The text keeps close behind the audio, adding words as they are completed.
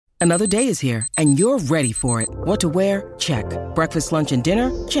Another day is here, and you're ready for it. What to wear? Check. Breakfast, lunch, and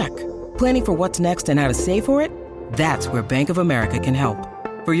dinner? Check. Planning for what's next and how to save for it? That's where Bank of America can help.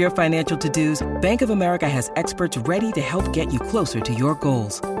 For your financial to-dos, Bank of America has experts ready to help get you closer to your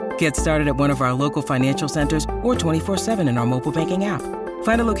goals. Get started at one of our local financial centers or 24/7 in our mobile banking app.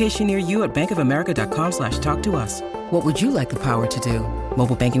 Find a location near you at bankofamerica.com/talktous. What would you like the power to do?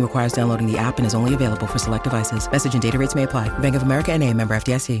 Mobile banking requires downloading the app and is only available for select devices. Message and data rates may apply. Bank of America N.A., member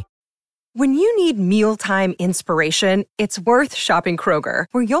FDIC. When you need mealtime inspiration, it's worth shopping Kroger,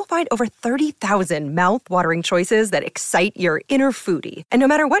 where you'll find over 30,000 mouth-watering choices that excite your inner foodie. And no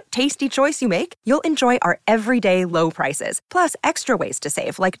matter what tasty choice you make, you'll enjoy our everyday low prices, plus extra ways to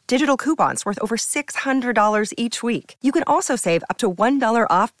save, like digital coupons worth over $600 each week. You can also save up to $1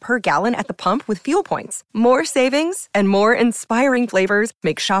 off per gallon at the pump with fuel points. More savings and more inspiring flavors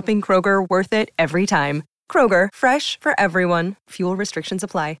make shopping Kroger worth it every time. Kroger, fresh for everyone. Fuel restrictions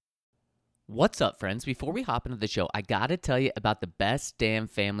apply. What's up, friends? Before we hop into the show, I gotta tell you about the best damn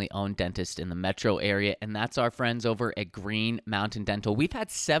family-owned dentist in the metro area, and that's our friends over at Green Mountain Dental. We've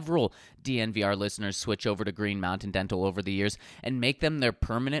had several DNVR listeners switch over to Green Mountain Dental over the years and make them their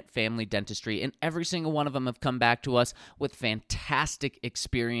permanent family dentistry, and every single one of them have come back to us with fantastic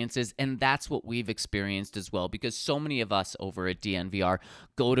experiences, and that's what we've experienced as well, because so many of us over at DNVR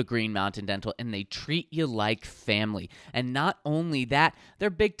go to Green Mountain Dental, and they treat you like family. And not only that, they're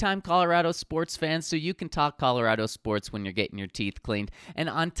big-time Colorado sports fans, so you can talk Colorado sports when you're getting your teeth cleaned. And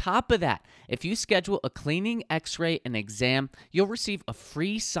on top of that, if you schedule a cleaning, x-ray, and exam, you'll receive a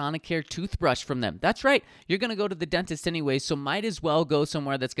free Sonicare toothbrush from them. That's right, you're going to go to the dentist anyway, so might as well go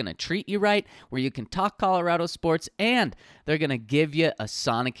somewhere that's going to treat you right, where you can talk Colorado sports, and they're going to give you a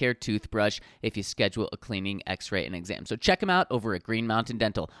Sonicare toothbrush if you schedule a cleaning, x-ray, and exam. So check them out over at Green Mountain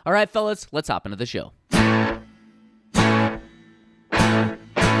Dental. All right, fellas, let's hop into the show.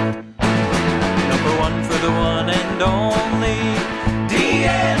 One for the one and only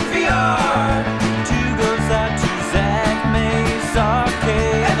DNVR. Two goes out to Zach Mace,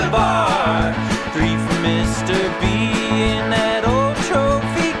 Arcade, and the bar. Three for Mr. B in that old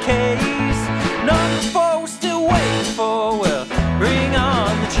trophy case. Number four we're still waiting for, well, bring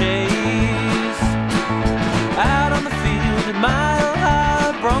on the chase. Out on the field at Mile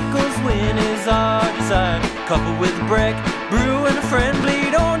High, Broncos win is our desire. Coupled with a break, brew and a friend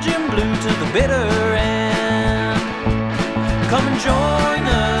bleed orange and blue to the bitter end. Come and join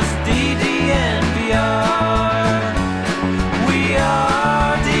us, DNVR. We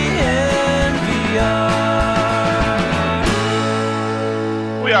are DNVR.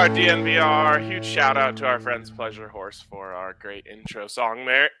 We are DNVR. Huge shout out to our friends Pleasure Horse for our great intro song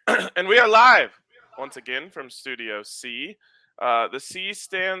there. And we are live once again from Studio C. The C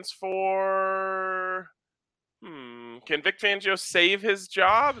stands for... Can Vic Fangio save his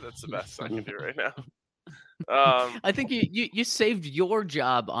job? That's the best I can do right now. I think you saved your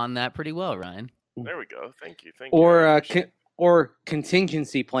job on that pretty well, Ryan. There we go. Thank you. Or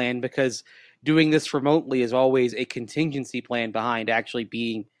contingency plan, because doing this remotely is always a contingency plan behind actually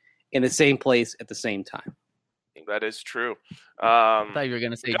being in the same place at the same time. That is true. I thought you were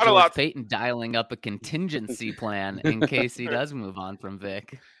going to say George Payton dialing up a contingency plan in case he does move on from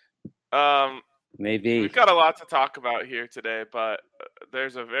Vic. Maybe. We've got a lot to talk about here today, but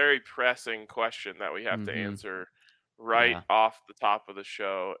there's a very pressing question that we have to answer off the top of the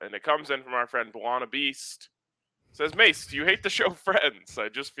show. And it comes in from our friend Buana Beast. It says, Mace, do you hate the show Friends? I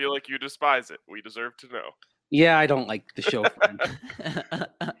just feel like you despise it. We deserve to know. Yeah, I don't like the show Friends.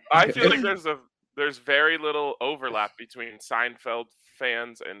 I feel like there's very little overlap between Seinfeld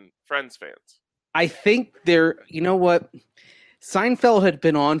fans and Friends fans. I think you know what? Seinfeld had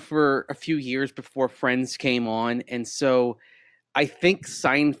been on for a few years before Friends came on, and so I think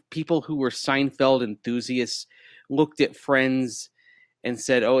people who were Seinfeld enthusiasts looked at Friends and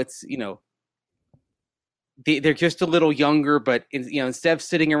said, "Oh, it's they're just a little younger, but instead of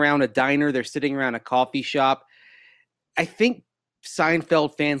sitting around a diner, they're sitting around a coffee shop." I think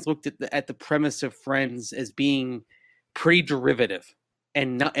Seinfeld fans looked at the premise of Friends as being pretty derivative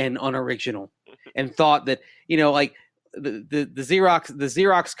and unoriginal, and thought that like. The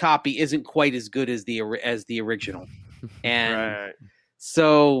Xerox copy isn't quite as good as the original, and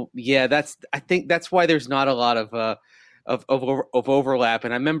so yeah, I think that's why there's not a lot of overlap.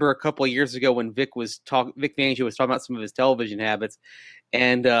 And I remember a couple of years ago when Vic Fangio was talking about some of his television habits,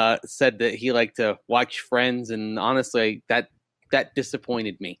 and said that he liked to watch Friends, and honestly, that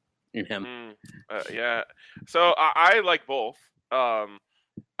disappointed me in him. Yeah, so I like both.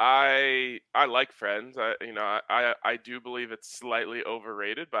 I like Friends. I do believe it's slightly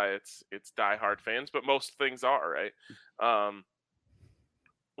overrated by its diehard fans, but most things are, right?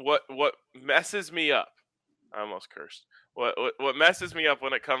 what messes me up, I almost cursed. What messes me up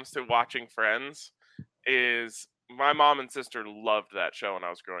when it comes to watching Friends is my mom and sister loved that show when I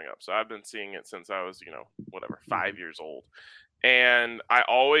was growing up. So I've been seeing it since I was, 5 years old. And I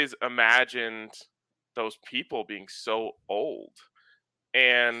always imagined those people being so old.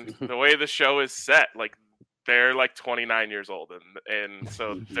 And the way the show is set, like they're like 29 years old, and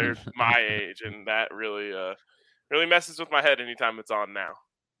so they're my age, and that really messes with my head anytime it's on now.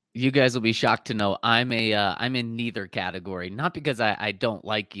 You guys will be shocked to know I'm in neither category. Not because I don't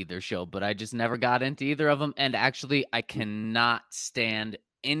like either show, but I just never got into either of them. And actually, I cannot stand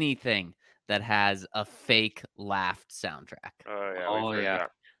anything that has a fake laughed soundtrack. Oh yeah, Oh, yeah.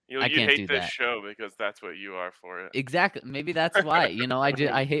 that. You I can't hate do this that. show because that's what you are for it. Exactly. Maybe that's why.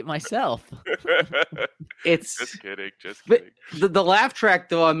 I hate myself. It's Just kidding. but the laugh track,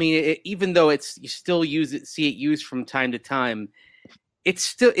 though. I mean, even though you still see it used from time to time,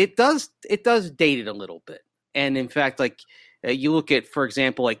 it does date it a little bit. And in fact, like you look at, for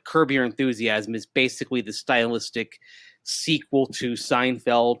example, like Curb Your Enthusiasm is basically the stylistic sequel to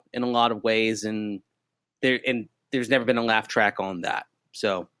Seinfeld in a lot of ways, and there's never been a laugh track on that.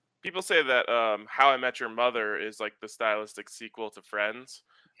 So people say that How I Met Your Mother is like the stylistic sequel to Friends.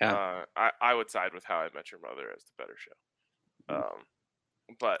 Yeah. I would side with How I Met Your Mother as the better show.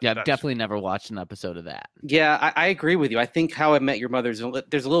 But yeah, I've definitely never watched an episode of that. Yeah, I agree with you. I think How I Met Your Mother,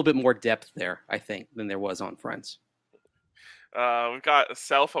 there's a little bit more depth there, I think, than there was on Friends. We've got a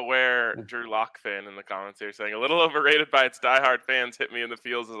self-aware Drew Lock fan in the comments here saying, a little overrated by its diehard fans, hit me in the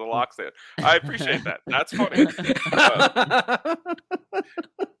feels as a Lock fan. I appreciate that. That's funny.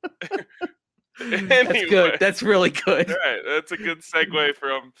 Anyway, that's good. That's really good. All right, that's a good segue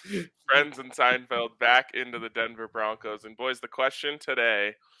from Friends and Seinfeld back into the Denver Broncos. And boys, the question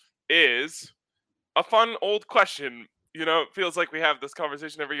today is a fun old question. It feels like we have this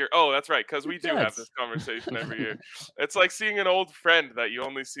conversation every year. Oh, that's right, because we do have this conversation every year. It's like seeing an old friend that you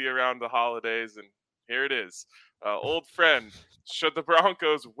only see around the holidays, and here it is. Old friend, should the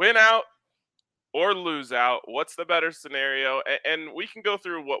Broncos win out or lose out? What's the better scenario? And we can go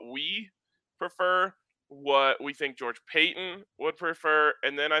through what we prefer, what we think George Payton would prefer,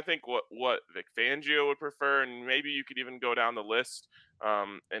 and then I think what Vic Fangio would prefer, and maybe you could even go down the list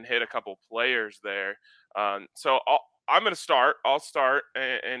and hit a couple players there. So I'm going to start. I'll start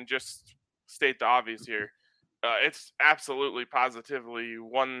and just state the obvious here. It's absolutely, positively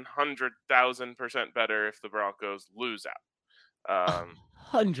 100,000% better if the Broncos lose out.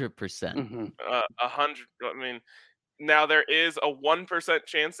 100%. 100. I mean, now there is a 1%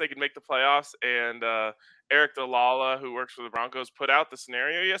 chance they could make the playoffs, and Eric Dalala, who works for the Broncos, put out the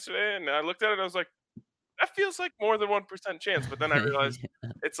scenario yesterday, and I looked at it and I was like, that feels like more than 1% chance. But then I realized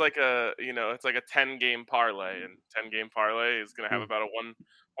it's like a 10-game parlay, and 10-game parlay is going to have about a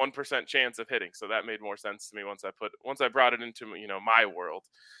 1% chance of hitting. So that made more sense to me once I brought it into my world.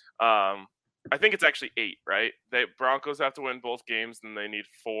 I think it's actually 8, right? The Broncos have to win both games, and they need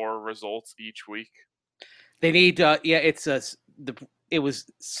 4 results each week. They need it was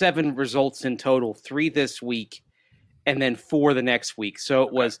 7 results in total, 3 this week, and then 4 the next week. So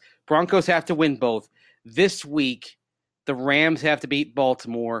it was Broncos have to win both. This week, the Rams have to beat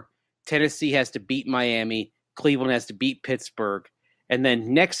Baltimore, Tennessee has to beat Miami, Cleveland has to beat Pittsburgh, and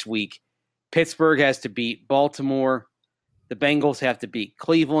then next week, Pittsburgh has to beat Baltimore, the Bengals have to beat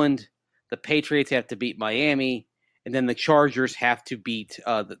Cleveland, the Patriots have to beat Miami, and then the Chargers have to beat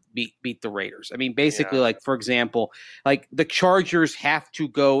the Raiders. I mean, basically, like, for example, like the Chargers have to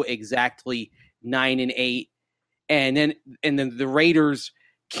go exactly 9-8, and then the Raiders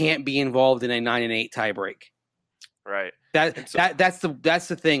can't be involved in a 9-8 tiebreak. Right. That's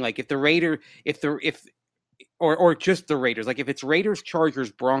the thing. Like, if just the Raiders, like if it's Raiders, Chargers,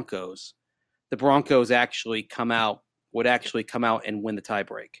 Broncos, the Broncos would actually come out and win the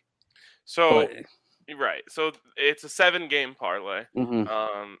tiebreak. So. Right. So it's a 7-game parlay.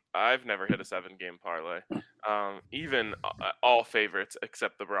 Mm-hmm. I've never hit a 7-game parlay. Even all favorites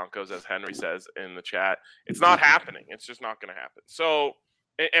except the Broncos, as Henry says in the chat. It's not happening. It's just not going to happen. So,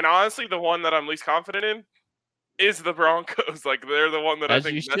 and honestly, the one that I'm least confident in is the Broncos. Like, they're the one that I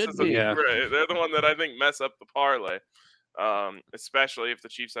think messes up. Yeah. Right, they're the one that I think mess up the parlay. Especially if the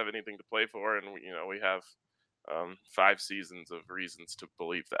Chiefs have anything to play for, and we have 5 seasons of reasons to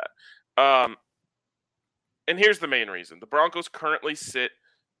believe that. And here's the main reason. The Broncos currently sit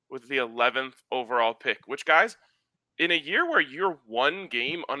with the 11th overall pick, which, guys, in a year where you're 1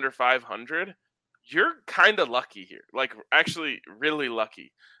 game under 500, you're kind of lucky here. Like, actually really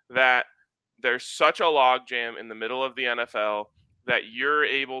lucky that there's such a logjam in the middle of the NFL that you're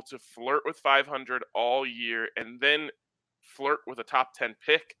able to flirt with 500 all year and then flirt with a top 10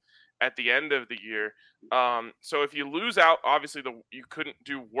 pick at the end of the year. So if you lose out, obviously you couldn't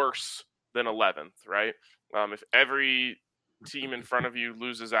do worse than 11th, right? If every team in front of you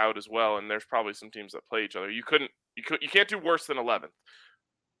loses out as well, and there's probably some teams that play each other, you can't do worse than 11th.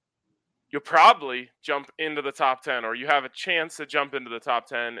 You'll probably jump into the top 10, or you have a chance to jump into the top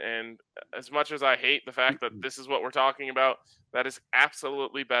 10. And as much as I hate the fact that this is what we're talking about, that is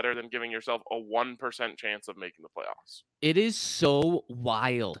absolutely better than giving yourself a 1% chance of making the playoffs. It is so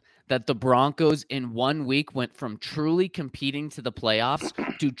wild that the Broncos in 1 week went from truly competing to the playoffs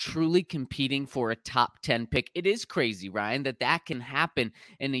to truly competing for a top 10 pick. It is crazy, Ryan, that can happen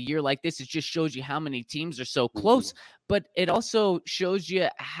in a year like this. It just shows you how many teams are so close, but it also shows you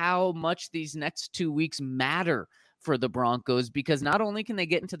how much these next 2 weeks matter for the Broncos, because not only can they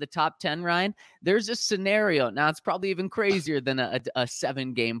get into the top 10, Ryan, there's a scenario. Now, it's probably even crazier than a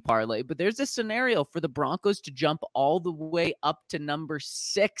 7-game parlay, but there's a scenario for the Broncos to jump all the way up to number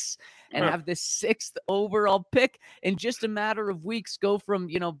 6 and have the 6th overall pick in just a matter of weeks, go from,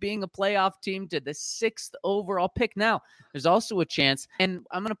 being a playoff team to the 6th overall pick. Now, there's also a chance, and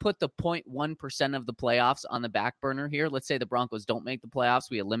I'm going to put the 0.1% of the playoffs on the back burner here. Let's say the Broncos don't make the playoffs.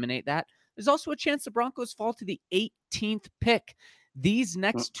 We eliminate that. There's also a chance the Broncos fall to the 18th pick. These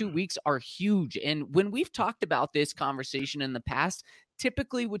next 2 weeks are huge. And when we've talked about this conversation in the past,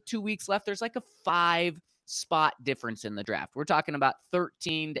 typically with 2 weeks left, there's like a 5-spot difference in the draft. We're talking about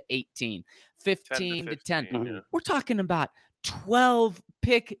 13 to 18, 15 to 10. Yeah. We're talking about 12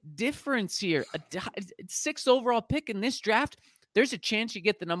 pick difference here. A 6th overall pick in this draft. There's a chance you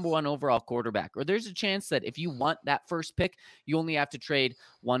get the number 1 overall quarterback, or there's a chance that if you want that first pick, you only have to trade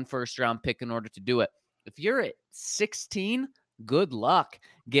 1 first-round pick in order to do it. If you're at 16, good luck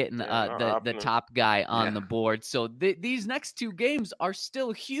getting the top guy on the board. So these next 2 games are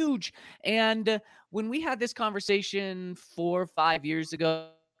still huge. And when we had this conversation 4 or 5 years ago,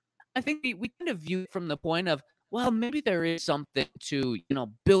 I think we kind of viewed it from the point of, well, maybe there is something to,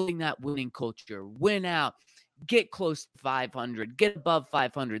 building that winning culture, win out, get close to 500, get above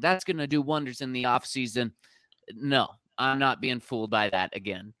 500. That's going to do wonders in the offseason. No, I'm not being fooled by that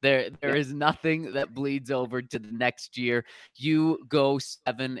again. There is nothing that bleeds over to the next year. You go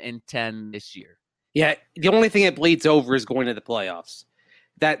 7-10 this year. Yeah, the only thing that bleeds over is going to the playoffs.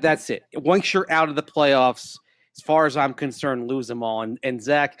 That's it. Once you're out of the playoffs, as far as I'm concerned, lose them all. And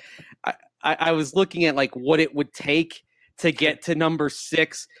Zach, I was looking at like what it would take to get to number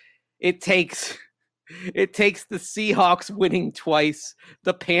 6. It takes the Seahawks winning twice,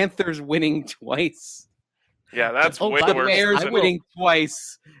 the Panthers winning twice. Yeah, that's way the worse. Bears winning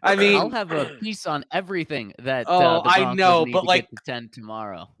twice. I mean, I'll have a piece on everything that. Oh, the I know, need but to like get to 10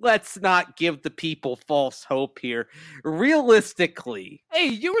 tomorrow. Let's not give the people false hope here. Realistically, hey,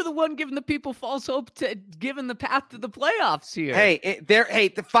 you were the one giving the people false hope to giving the path to the playoffs here.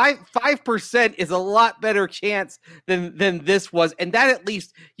 The 5% is a lot better chance than this was, and that at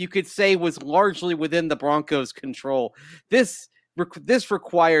least you could say was largely within the Broncos' control. This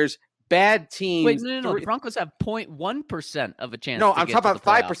requires bad teams. Wait, no. The Broncos have 0.1% of a chance. No, to I'm get talking to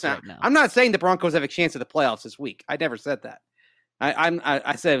about the 5%. right now. I'm not saying the Broncos have a chance at the playoffs this week. I never said that.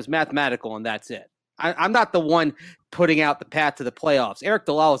 I said it was mathematical, and that's it. I'm not the one putting out the path to the playoffs. Eric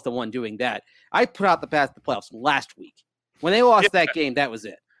Dalal is the one doing that. I put out the path to the playoffs last week. When they lost that game, that was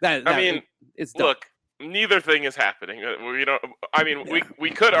it. It's done. Look, neither thing is happening. We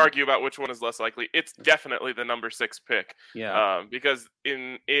could argue about which one is less likely. It's definitely the number 6 pick. Yeah. Because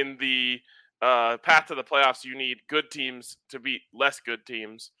in the path to the playoffs, you need good teams to beat less good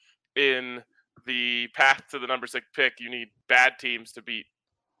teams. In the path to the number 6 pick, you need bad teams to beat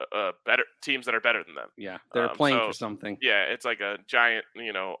better teams that are better than them. Yeah, they're playing for something. Yeah, it's like a giant,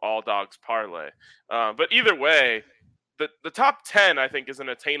 all dogs parlay. But either way, the top 10, I think, is an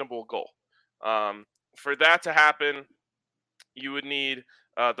attainable goal. For that to happen, you would need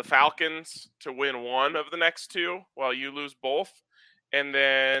the Falcons to win 1 of the next 2 while you lose both. And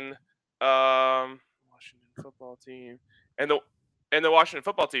then Washington football team and the Washington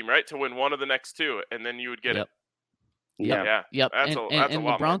football team, right, to win 1 of the next 2, and then you would get it. Yep. That's a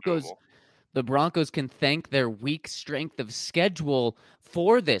lot more doable. The Broncos can thank their weak strength of schedule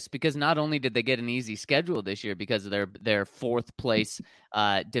for this, because not only did they get an easy schedule this year because of their 4th place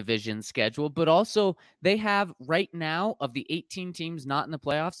division schedule, but also they have right now, of the 18 teams not in the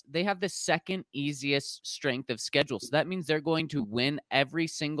playoffs, they have the 2nd easiest strength of schedule. So that means they're going to win every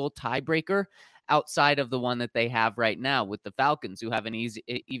single tiebreaker outside of the one that they have right now with the Falcons, who have an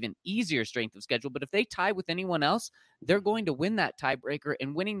even easier strength of schedule. But if they tie with anyone else, they're going to win that tiebreaker,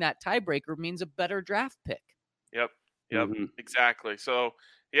 and winning that tiebreaker means a better draft pick. Yep, Mm-hmm. exactly. So,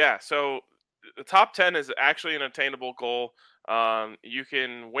 yeah, so the top 10 is actually an attainable goal. You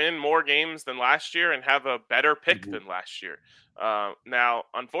can win more games than last year and have a better pick than last year. Now,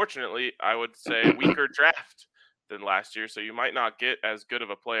 unfortunately, I would say weaker draft than last year, so you might not get as good of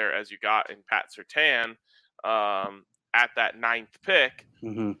a player as you got in Pat Surtain at that 9th pick.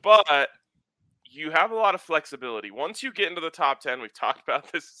 But you have a lot of flexibility. Once you get into the top 10, we've talked about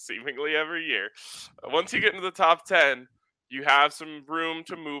this seemingly every year. Once you get into the top 10, you have some room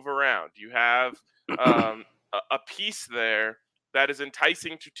to move around. You have a piece there that is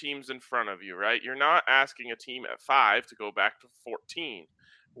enticing to teams in front of you, right? You're not asking a team at 5 to go back to 14,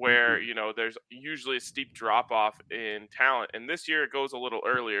 where, there's usually a steep drop-off in talent. And this year it goes a little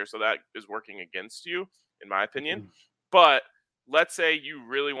earlier, so that is working against you, in my opinion. But let's say you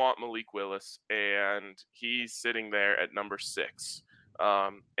really want Malik Willis and he's sitting there at number 6.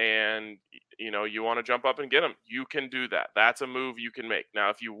 And you want to jump up and get him. You can do that. That's a move you can make. Now,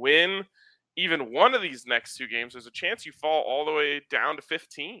 if you win even one of these next 2 games, there's a chance you fall all the way down to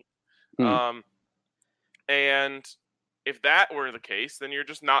 15. And if that were the case, then you're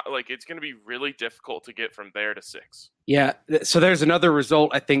just not it's going to be really difficult to get from there to 6. Yeah. So there's another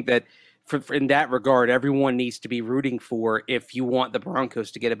result, I think, that for in that regard, everyone needs to be rooting for if you want the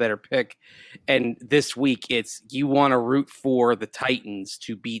Broncos to get a better pick. And this week, it's you want to root for the Titans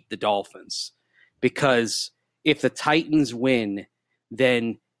to beat the Dolphins. Because if the Titans win,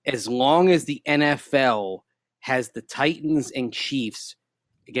 then as long as the NFL has the Titans and Chiefs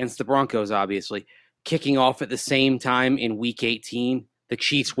against the Broncos, obviously, kicking off at the same time in Week 18, the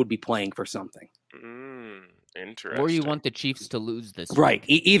Chiefs would be playing for something. Interesting. Or you want the Chiefs to lose this right?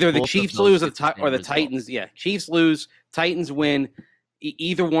 Week. Either the Both Chiefs of those lose or the Titans. Yeah, Chiefs lose, Titans win.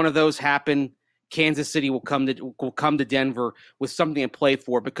 Either one of those happen, Kansas City will come to Denver with something to play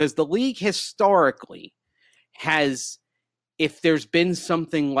for, because the league historically has, if there's been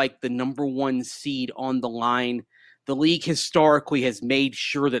something like the number 1 seed on the line, the league historically has made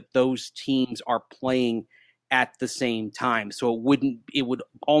sure that those teams are playing at the same time. So it would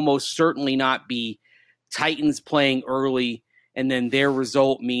almost certainly not be Titans playing early and then their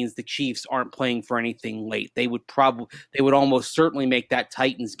result means the Chiefs aren't playing for anything late. They would almost certainly make that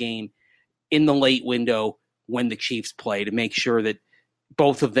Titans game in the late window when the Chiefs play, to make sure that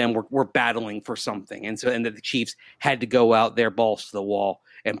both of them were battling for something. And that the Chiefs had to go out there balls to the wall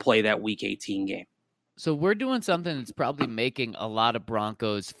and play that Week 18 game. So we're doing something that's probably making a lot of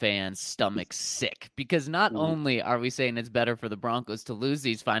Broncos fans' stomachs sick, because not only are we saying it's better for the Broncos to lose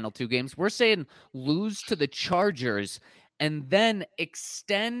these final 2 games, we're saying lose to the Chargers and then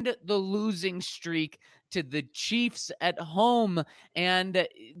extend the losing streak to the Chiefs at home. And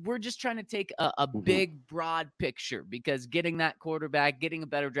we're just trying to take a big, broad picture, because getting that quarterback, getting a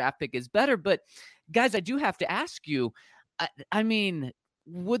better draft pick is better. But guys, I do have to ask you, I mean,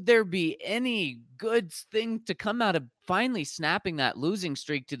 would there be any good thing to come out of finally snapping that losing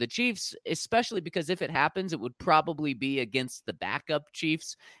streak to the Chiefs, especially because if it happens, it would probably be against the backup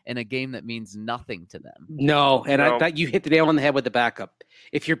Chiefs in a game that means nothing to them? No, and I thought you hit the nail on the head with the backup.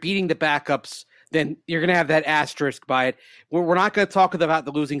 If you're beating the backups, then you're going to have that asterisk by it. We're not going to talk about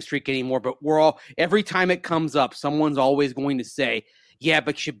the losing streak anymore, but every time it comes up, someone's always going to say, yeah,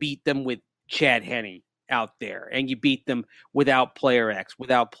 but you beat them with Chad Henne out there, and you beat them without player X,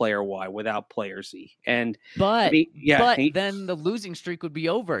 without player Y, without player Z. But then the losing streak would be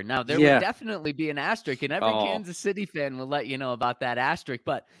over. Now, there would definitely be an asterisk, and every Kansas City fan will let you know about that asterisk,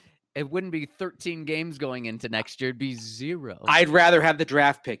 but it wouldn't be 13 games going into next year. It'd be 0. I'd rather have the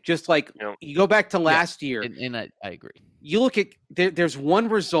draft pick. Just like you go back to last year. And I agree. You look at there's one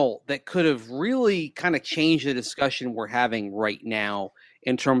result that could have really kind of changed the discussion we're having right now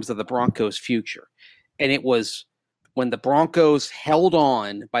in terms of the Broncos' future. And it was when the Broncos held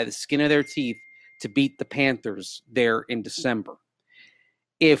on by the skin of their teeth to beat the Panthers there in December.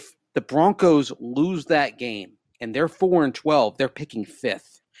 If the Broncos lose that game and they're 4-12, they're picking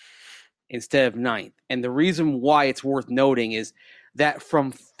 5th instead of 9th. And the reason why it's worth noting is that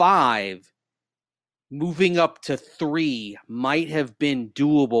from 5 moving up to 3 might have been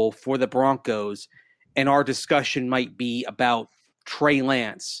doable for the Broncos, and our discussion might be about Trey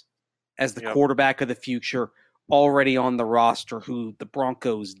Lance as the quarterback of the future, already on the roster, who the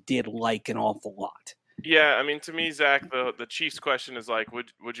Broncos did like an awful lot. Yeah, I mean, to me, Zach, the Chiefs question is like,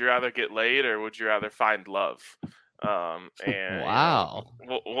 would you rather get laid or would you rather find love? And wow.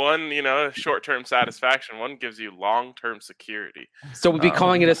 One, short-term satisfaction. One gives you long-term security. So we'd be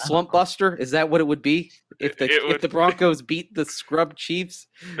calling it a slump buster? Is that what it would be? if the Broncos beat the scrub Chiefs.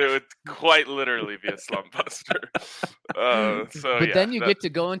 It would quite literally be a slump buster. Then you get to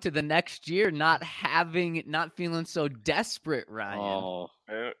go into the next year not feeling so desperate, Ryan. Oh.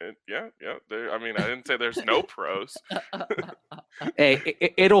 Yeah. I mean, I didn't say there's no pros.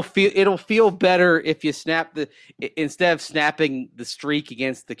 Hey, it'll feel better if you instead of snapping the streak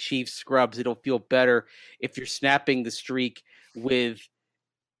against the Chiefs scrubs. It'll feel better if you're snapping the streak with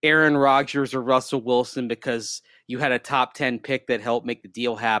Aaron Rodgers or Russell Wilson because you had a top 10 pick that helped make the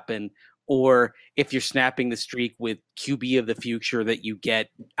deal happen, or if you're snapping the streak with QB of the future that you get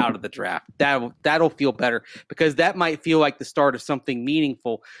out of the draft. That'll feel better because that might feel like the start of something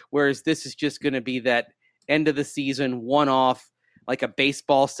meaningful, whereas this is just going to be that end of the season one-off, like a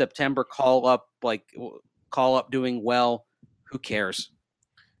baseball September call-up doing well. Who cares?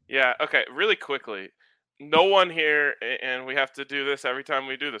 Yeah, okay, really quickly. No one here, and we have to do this every time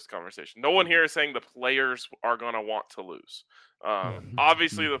we do this conversation, no one here is saying the players are going to want to lose.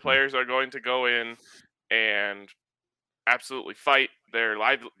 Obviously, the players are going to go in and absolutely fight their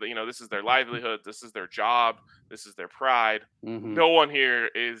this is their livelihood, this is their job, this is their pride. Mm-hmm. No one here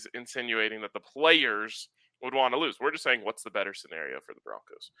is insinuating that the players would want to lose. We're just saying what's the better scenario for the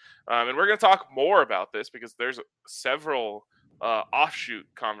Broncos. And we're going to talk more about this because there's several offshoot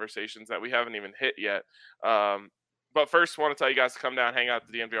conversations that we haven't even hit yet. But first, I want to tell you guys to come down, hang out at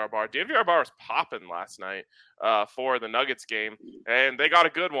the DNVR bar. DNVR bar was popping last night for the Nuggets game, and they got a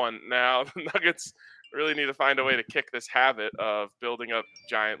good one. Now, the Nuggets really need to find a way to kick this habit of building up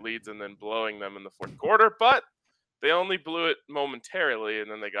giant leads and then blowing them in the fourth quarter, but they only blew it momentarily,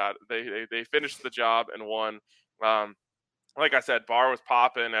 and then they finished the job and won. Like I said, bar was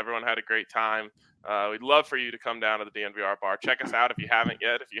popping. Everyone had a great time. We'd love for you to come down to the DNVR bar. Check us out if you haven't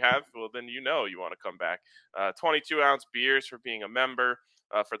yet. If you have, well, then you want to come back. 22-ounce beers for being a member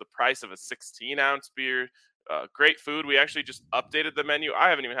for the price of a 16-ounce beer. Great food. We actually just updated the menu. I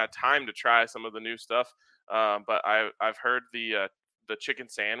haven't even had time to try some of the new stuff, but I've heard the chicken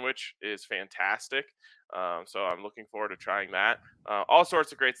sandwich is fantastic. So I'm looking forward to trying that. All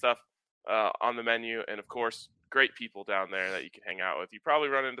sorts of great stuff on the menu, and of course, great people down there that you can hang out with. You probably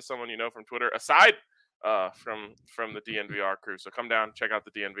run into someone you know from Twitter, aside from the DNVR crew. So come down, check out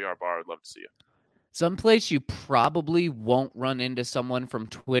the DNVR bar. I'd love to see you. Someplace you probably won't run into someone from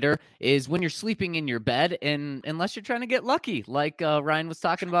Twitter is when you're sleeping in your bed, and unless you're trying to get lucky, like Ryan was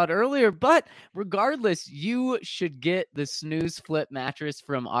talking about earlier. But regardless, you should get the Snooze Flip mattress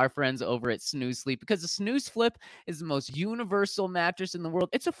from our friends over at Snooze Sleep, because the Snooze Flip is the most universal mattress in the world.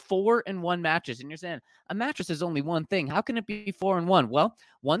 It's a 4-in-1 mattress, and you're saying a mattress is only one thing. How can it be 4-in-1? Well,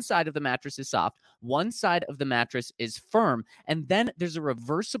 one side of the mattress is soft, one side of the mattress is firm, and then there's a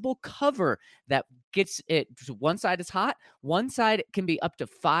reversible cover that gets it. One side is hot, one side can be up to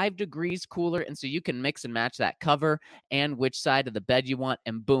 5 degrees cooler, and so you can mix and match that cover and which side of the bed you want,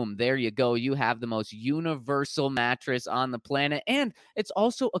 and boom, there you go. You have the most universal mattress on the planet, and it's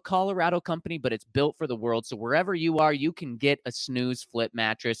also a Colorado company, but it's built for the world, so wherever you are, you can get a Snooze Flip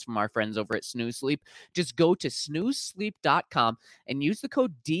mattress from our friends over at Snooze Sleep. Just go to snoozesleep.com and use the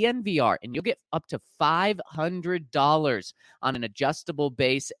code DNVR, and you'll get up to $500 on an adjustable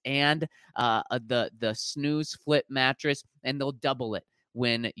base and the Snooze Flip mattress, and they'll double it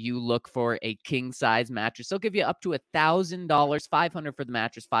when you look for a king size mattress. They'll give you up to $1,000, $500 for the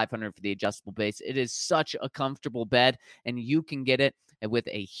mattress, $500 for the adjustable base. It is such a comfortable bed, and you can get it with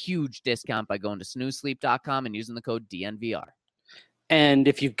a huge discount by going to snoozesleep.com and using the code DNVR. And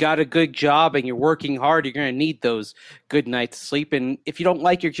if you've got a good job and you're working hard, you're going to need those good nights of sleep. And if you don't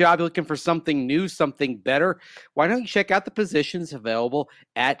like your job, you're looking for something new, something better, why don't you check out the positions available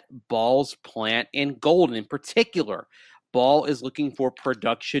at Ball's plant in Golden? In particular, Ball is looking for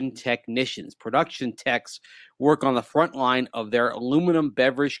production technicians. Production techs work on the front line of their aluminum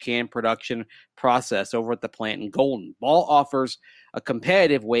beverage can production process over at the plant in Golden. Ball offers a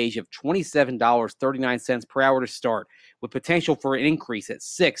competitive wage of $27.39 per hour to start, with potential for an increase at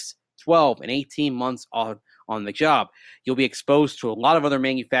 6, 12, and 18 months on the job. You'll be exposed to a lot of other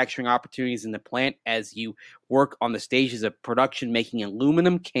manufacturing opportunities in the plant as you work on the stages of production, making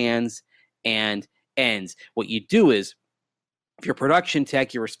aluminum cans and ends. What you do is, if you're production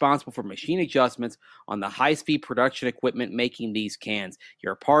tech, you're responsible for machine adjustments on the high-speed production equipment making these cans.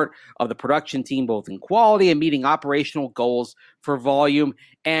 You're a part of the production team, both in quality and meeting operational goals for volume,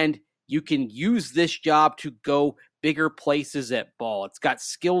 and you can use this job to go bigger places at Ball. It's got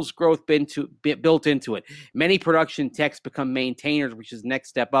skills growth built into it. Many production techs become maintainers, which is the next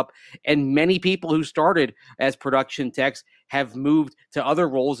step up. And many people who started as production techs have moved to other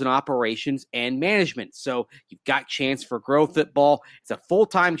roles in operations and management. So you've got chance for growth at Ball. It's a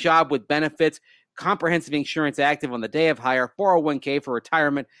full-time job with benefits. comprehensive insurance active on the day of hire, 401k for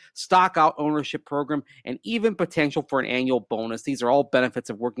retirement, stock out ownership program, and even potential for an annual bonus. These are all benefits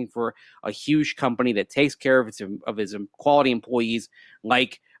of working for a huge company that takes care of its quality employees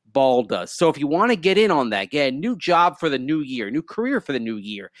like Ball does. So if you want to get in on that, get a new job for the new year, new career for the new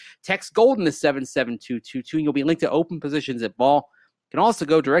year, text Golden to 77222 and you'll be linked to open positions at Ball. You can also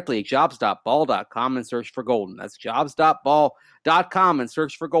go directly at jobs.ball.com and search for Golden. That's jobs.ball.com and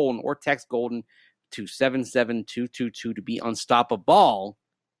search for Golden, or text Golden to 77222 to be unstoppable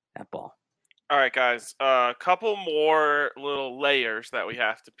at Ball. All right, guys. A couple more little layers that we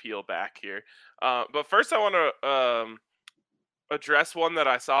have to peel back here. But first I want to address one that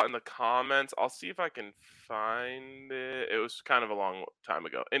I saw in the comments. I'll see if I can find it. It was kind of a long time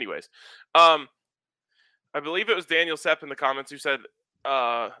ago. Anyways, I believe it was Daniel Sepp in the comments who said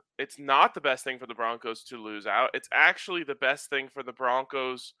it's not the best thing for the Broncos to lose out. It's actually the best thing for the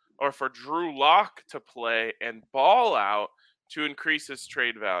Broncos, or for Drew Lock to play and ball out to increase his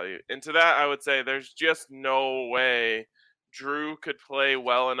trade value. And to that, I would say there's just no way Drew could play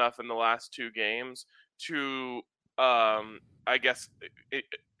well enough in the last two games to I guess it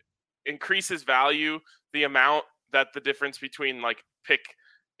increases value the amount that the difference between like pick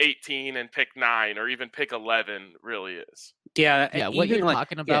 18 and pick 9 or even pick 11 really is. Yeah, what you're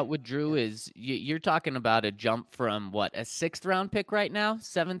talking about with Drew is you're talking about a jump from what, a 6th round pick right now,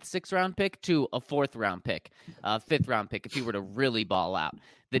 7th, 6th round pick to a 4th round pick, 5th round pick if he were to really ball out.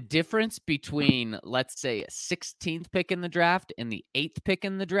 The difference between, let's say, a 16th pick in the draft and the 8th pick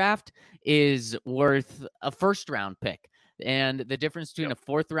in the draft is worth a 1st round pick. And the difference between a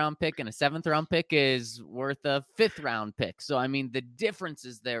 4th round pick and a 7th round pick is worth a 5th round pick. So, I mean, the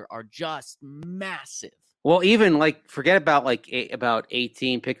differences there are just massive. Well, even like, forget about about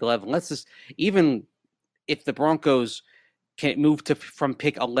 18, pick 11. Let's just, even if the Broncos can move from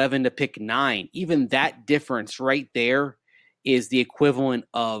pick 11 to pick 9, even that difference right there is the equivalent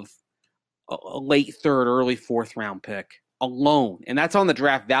of a late 3rd, early 4th round pick alone. And that's on the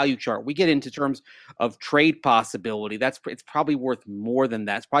draft value chart. We get into terms of trade possibility. It's probably worth more than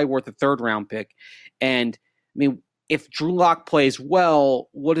that. It's probably worth a 3rd round pick. And I mean, if Drew Lock plays well,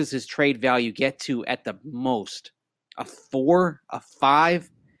 what does his trade value get to at the most? A 4, a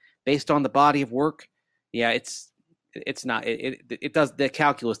 5, based on the body of work? Yeah, it's not. It does. The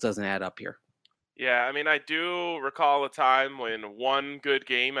calculus doesn't add up here. Yeah, I mean, I do recall a time when one good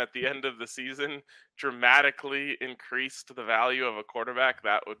game at the end of the season dramatically increased the value of a quarterback.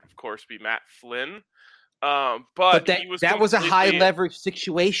 That would, of course, be Matt Flynn. But that was a high leverage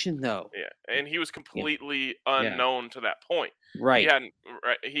situation, though. Yeah, and he was completely unknown to that point. Right.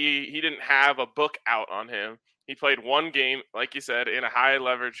 He didn't have a book out on him. He played one game, like you said, in a high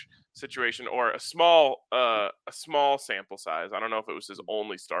leverage situation, or a small sample size. I don't know if it was his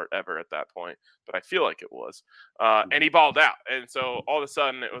only start ever at that point, but I feel like it was. And he balled out, and so all of a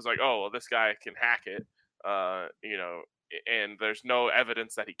sudden it was like, oh, well, this guy can hack it, and there's no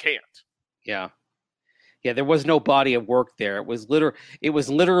evidence that he can't. Yeah. Yeah, there was no body of work there. It was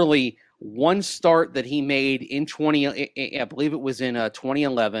literally one start that he made in I believe it was in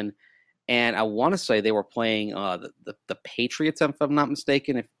 2011, and I want to say they were playing the Patriots, if I'm not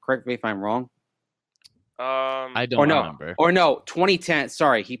mistaken. Correct me if I'm wrong. I don't remember. 2010.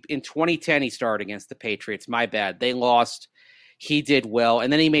 Sorry, in 2010 he started against the Patriots. My bad. They lost. He did well,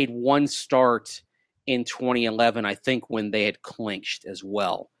 and then he made one start in 2011, I think, when they had clinched as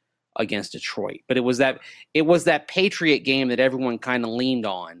well against Detroit. But it was that Patriot game that everyone kind of leaned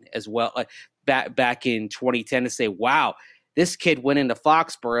on as well back in 2010 to say, wow, this kid went into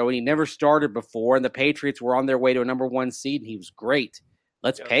Foxborough and he never started before, and the Patriots were on their way to a number 1 seed, and he was great.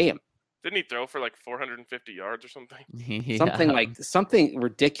 Let's pay him. Didn't he throw for like 450 yards or something? Yeah. Something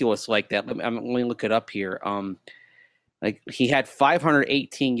ridiculous like that. Let me look it up here. Like he had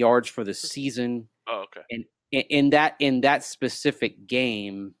 518 yards for the season. Oh, okay. And in that specific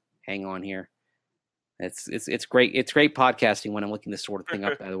game, hang on here. It's great. It's great podcasting when I'm looking this sort of thing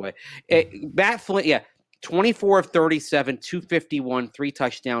up, by the way. Matt Flynn, 24 of 37, 251, 3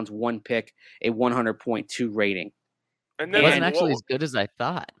 touchdowns, 1 pick, a 100.2 rating. And then it wasn't actually as good as I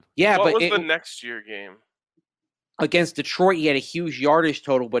thought. Yeah, what was the next year game? Against Detroit, he had a huge yardage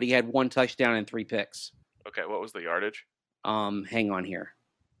total, but he had 1 touchdown and 3 picks. Okay, what was the yardage? Hang on here.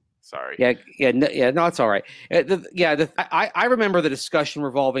 Sorry. No, it's all right. I remember the discussion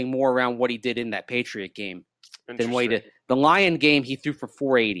revolving more around what he did in that Patriot game than what he did. The Lion game, he threw for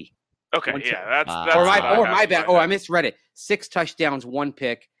 480. Okay, that's my bad. I misread it. 6 touchdowns, 1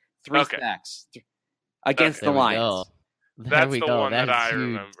 pick, 3 sacks against the Lions. That's the one that I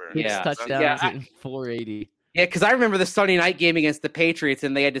remember. 6 touchdowns and 480. Yeah, because I remember the Sunday night game against the Patriots,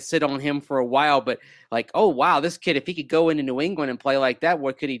 and they had to sit on him for a while. But like, oh wow, this kid, if he could go into New England and play like that,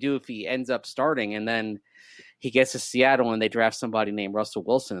 what could he do if he ends up starting? And then he gets to Seattle, and they draft somebody named Russell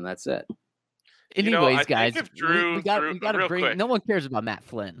Wilson, and that's it. Anyways, guys, if Drew we got to bring. quick, no one cares about Matt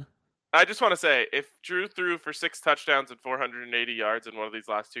Flynn. I just want to say, if Drew threw for 6 touchdowns and 480 yards in one of these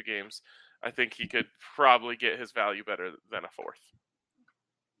last 2 games, I think he could probably get his value better than a 4th.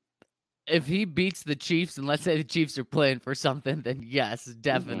 If he beats the Chiefs, and let's say the Chiefs are playing for something, then yes,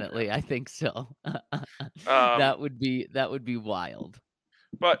 definitely, I think so. That would be wild.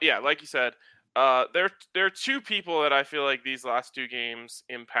 But yeah, like you said, there are 2 people that I feel like these last 2 games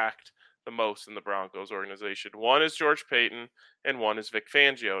impact the most in the Broncos organization. One is George Paton, and one is Vic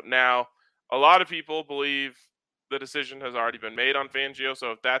Fangio. Now, a lot of people believe the decision has already been made on Fangio,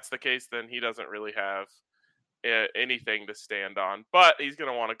 so if that's the case, then he doesn't really have anything to stand on, but he's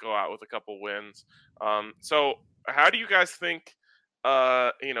going to want to go out with a couple wins. So how do you guys think,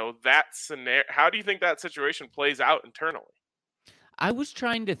 that scenario, how do you think that situation plays out internally? I was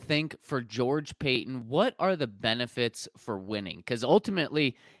trying to think for George Paton, what are the benefits for winning? Because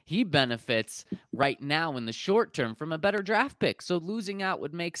ultimately, he benefits right now in the short term from a better draft pick. So losing out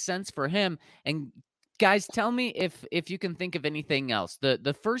would make sense for him. And guys, tell me if you can think of anything else.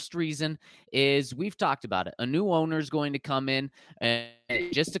 The first reason is we've talked about it. A new owner is going to come in and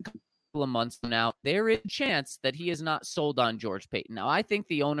just a couple of months from now, there is a chance that he is not sold on George Paton. Now, I think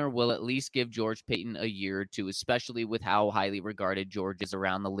the owner will at least give George Paton a year or 2, especially with how highly regarded George is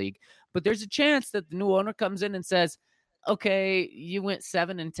around the league. But there's a chance that the new owner comes in and says, okay, you went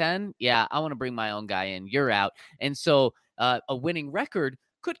 7-10. Yeah, I want to bring my own guy in. You're out. And so a winning record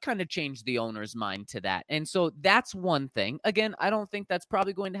could kind of change the owner's mind to that. And so that's one thing. Again, I don't think that's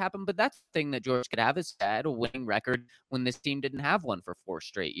probably going to happen, but that's the thing that George could have is had a winning record when this team didn't have one for 4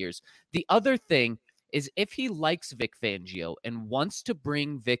 straight years. The other thing is if he likes Vic Fangio and wants to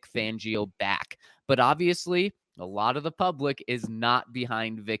bring Vic Fangio back, but obviously a lot of the public is not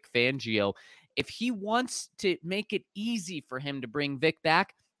behind Vic Fangio. If he wants to make it easy for him to bring Vic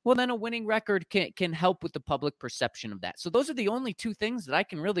back, well, then a winning record can help with the public perception of that. So those are the only 2 things that I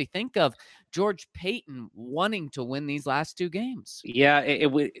can really think of George Paton wanting to win these last 2 games. Yeah,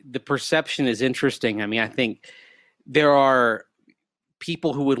 the perception is interesting. I mean, I think there are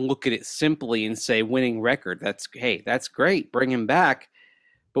people who would look at it simply and say winning record. That's great. Bring him back.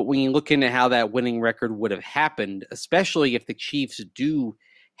 But when you look into how that winning record would have happened, especially if the Chiefs do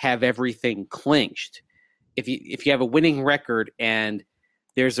have everything clinched, if you have a winning record and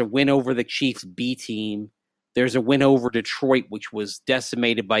there's a win over the Chiefs B team. There's a win over Detroit, which was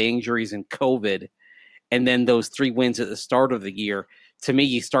decimated by injuries and COVID. And then those 3 wins at the start of the year. To me,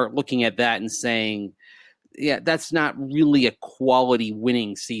 you start looking at that and saying, yeah, that's not really a quality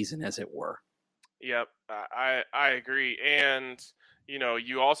winning season, as it were. Yep, I agree. And,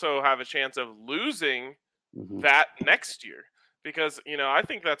 you also have a chance of losing that next year. Because, I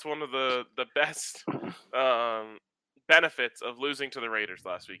think that's one of the best benefits of losing to the Raiders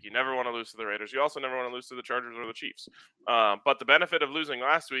last week. You never want to lose to the Raiders. You also never want to lose to the Chargers or the Chiefs. But the benefit of losing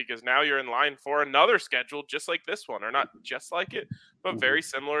last week is now you're in line for another schedule just like this one, or not just like it, but very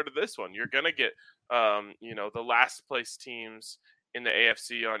similar to this one. You're going to get, the last place teams in the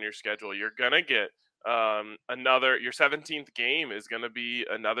AFC on your schedule. You're going to get your 17th game is going to be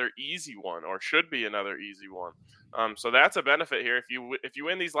another easy one, or should be another easy one. So that's a benefit here. If you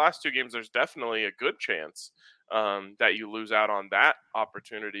win these last 2 games, there's definitely a good chance that you lose out on that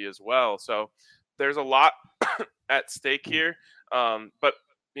opportunity as well. So there's a lot at stake here. But,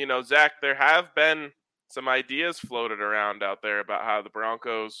 Zach, there have been some ideas floated around out there about how the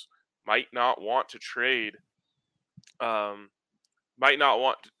Broncos might not want to trade, might not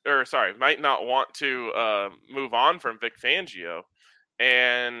want to move on from Vic Fangio.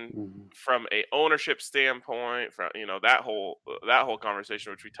 And from a ownership standpoint, from that whole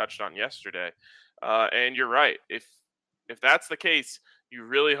conversation which we touched on yesterday, and you're right. If that's the case, you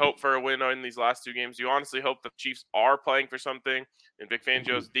really hope for a win in these last 2 games. You honestly hope the Chiefs are playing for something, and Vic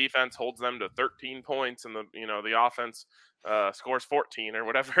Fangio's defense holds them to 13 points, and the offense scores 14 or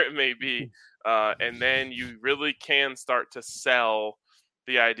whatever it may be, and then you really can start to sell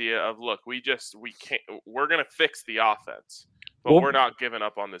the idea of, look, we're going to fix the offense. But we're not giving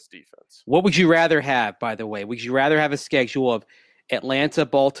up on this defense. What would you rather have, by the way? Would you rather have a schedule of Atlanta,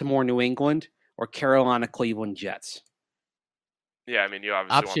 Baltimore, New England, or Carolina, Cleveland, Jets? Yeah, I mean, you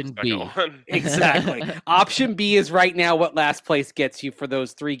obviously Option want the second one. Exactly. Option B is right now what last place gets you for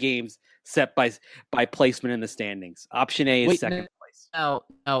those 3 games set by placement in the standings. Option A is second place. Now,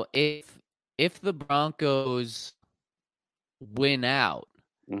 if the Broncos win out,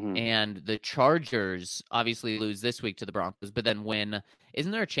 And the Chargers obviously lose this week to the Broncos, but then win.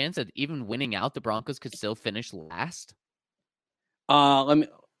 Isn't there a chance that even winning out, the Broncos could still finish last?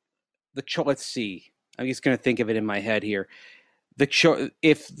 Let's see. I'm just going to think of it in my head here.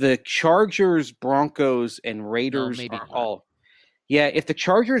 If the Chargers, Broncos, and Raiders if the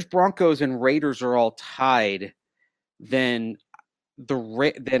Chargers, Broncos, and Raiders are all tied, then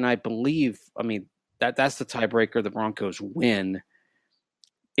I believe, that's the tiebreaker. The Broncos win.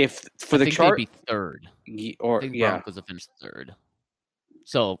 If for the Chargers, be third, Broncos will finish third.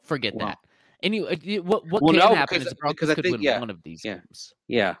 So forget that. Anyway, what can happen is the Broncos could win one of these games.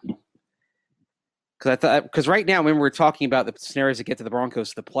 Yeah. Because right now, when we're talking about the scenarios that get to the Broncos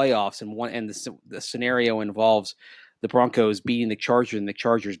to the playoffs, and the scenario involves the Broncos beating the Chargers and the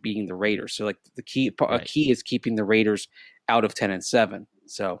Chargers beating the Raiders. So like a key is keeping the Raiders out of 10-7.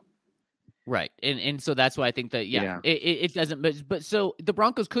 So. Right. And so that's why I think that, it doesn't, but so the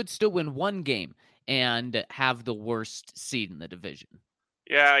Broncos could still win one game and have the worst seed in the division.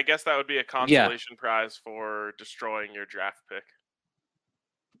 Yeah, I guess that would be a consolation prize for destroying your draft pick.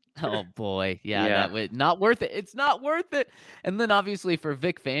 Oh boy. Yeah. That would not worth it. It's not worth it. And then obviously for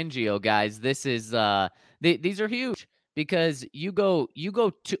Vic Fangio, guys, this is, these are huge because you go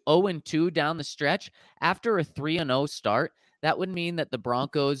to 0-2 down the stretch after a 3-0 start. That would mean that the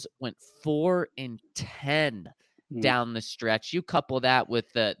Broncos went 4-10 down the stretch. You couple that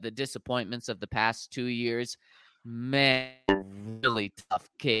with the disappointments of the past 2 years, man, really tough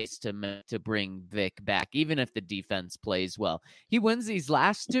case to bring Vic back, even if the defense plays well. He wins these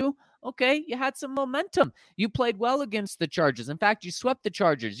last two. Okay, you had some momentum. You played well against the Chargers. In fact, you swept the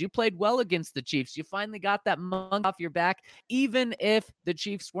Chargers. You played well against the Chiefs. You finally got that monkey off your back. Even if the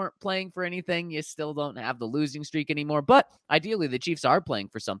Chiefs weren't playing for anything, you still don't have the losing streak anymore. But ideally, the Chiefs are playing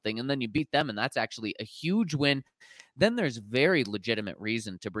for something, and then you beat them, and that's actually a huge win. Then there's very legitimate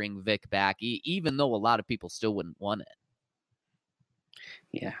reason to bring Vic back, even though a lot of people still wouldn't want it.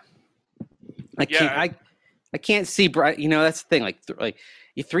 Yeah. I can't see, that's the thing. Like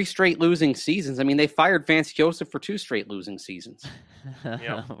 3 straight losing seasons. I mean, they fired Vance Joseph for 2 straight losing seasons.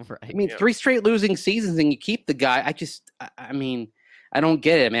 Right. I mean, 3 straight losing seasons and you keep the guy. I don't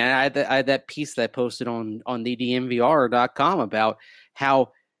get it, man. I had that piece that I posted on thednvr.com about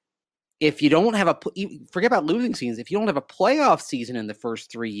how if you don't have forget about losing seasons, if you don't have a playoff season in the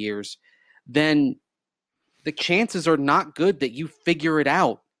first 3 years, then the chances are not good that you figure it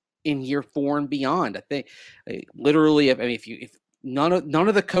out in year 4 and beyond. I think literally, if none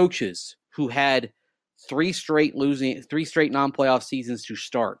of the coaches who had 3 straight non-playoff seasons to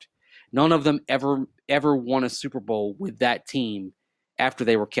start, none of them ever won a Super Bowl with that team after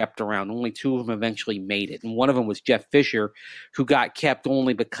they were kept around. Only 2 of them eventually made it. And one of them was Jeff Fisher, who got kept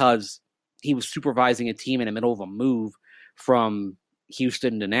only because he was supervising a team in the middle of a move from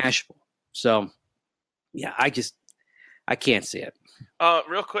Houston to Nashville. So, yeah, I can't see it.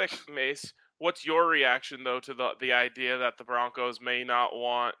 Real quick, Mace, what's your reaction, though, to the idea that the Broncos may not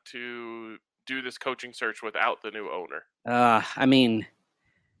want to do this coaching search without the new owner?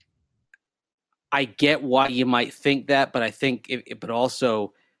 I get why you might think that, but I think but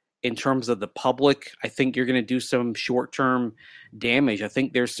also in terms of the public, I think you're going to do some short-term damage. I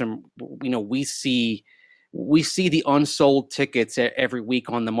think there's some, we see the unsold tickets every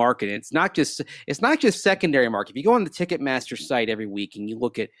week on the market. It's not just secondary market. If you go on the Ticketmaster site every week and you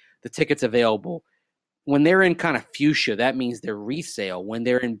look at the tickets available, when they're in kind of fuchsia, that means they're resale. When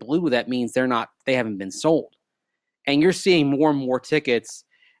they're in blue, that means they haven't been sold. And you're seeing more and more tickets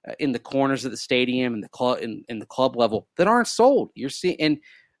in the corners of the stadium and the club in the club level that aren't sold. You're seeing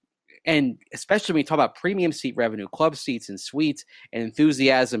and especially when you talk about premium seat revenue, club seats and suites, and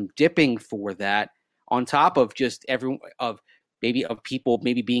enthusiasm dipping for that, on top of just people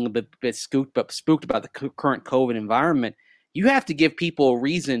maybe being a bit spooked about the current COVID environment, you have to give people a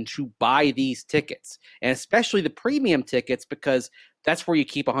reason to buy these tickets, and especially the premium tickets, because that's where you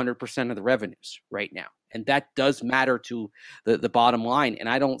keep 100% of the revenues right now. And that does matter to the bottom line. And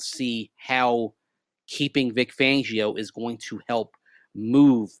I don't see how keeping Vic Fangio is going to help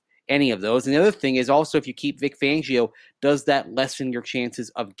move any of those. And the other thing is also, if you keep Vic Fangio, does that lessen your chances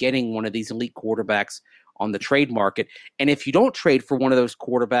of getting one of these elite quarterbacks on the trade market? And if you don't trade for one of those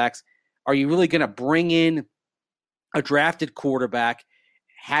quarterbacks, are you really going to bring in a drafted quarterback,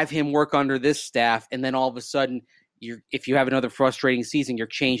 have him work under this staff, and then all of a sudden, if you have another frustrating season, you're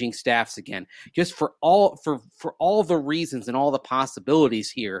changing staffs again? Just for all the reasons and all the possibilities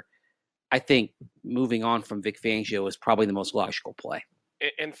here, I think moving on from Vic Fangio is probably the most logical play.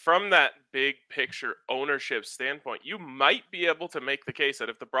 And from that big picture ownership standpoint, you might be able to make the case that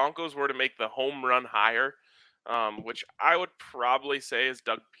if the Broncos were to make the home run hire which I would probably say is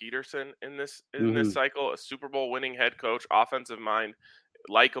Doug Peterson in this cycle, a Super Bowl winning head coach, offensive mind,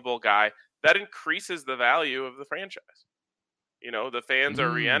 likable guy. That increases the value of the franchise. The fans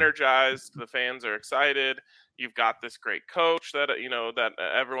are re-energized. The fans are excited. You've got this great coach that that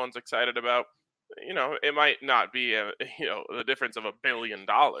everyone's excited about. It might not be the difference of $1 billion,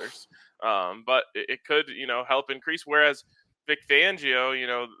 but it could help increase. Whereas Vic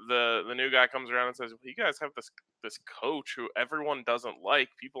Fangio, the new guy comes around and says, well, you guys have this coach who everyone doesn't like.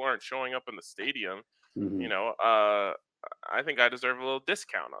 People aren't showing up in the stadium. I think I deserve a little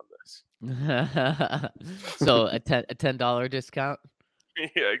discount on this. So a $10 discount?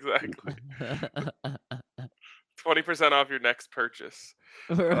 Yeah, exactly. 20% off your next purchase.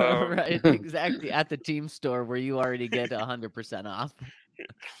 Right, exactly. At the team store where you already get 100% off.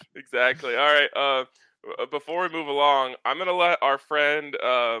 Exactly. All right. Before we move along, I'm going to let our friend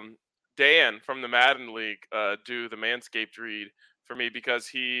Dan from the Madden League do the Manscaped read for me, because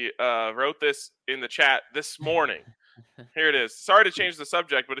he wrote this in the chat this morning. Here it is. Sorry to change the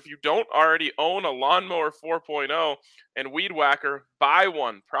subject, but if you don't already own a Lawnmower 4.0 and Weed Whacker, buy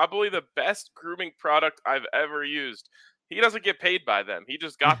one. Probably the best grooming product I've ever used. He doesn't get paid by them. He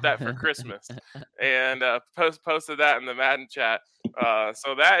just got that for Christmas and posted that in the Madden chat.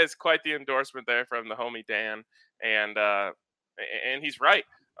 So that is quite the endorsement there from the homie Dan. And he's right.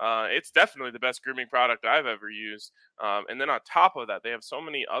 It's definitely the best grooming product I've ever used. And then on top of that, they have so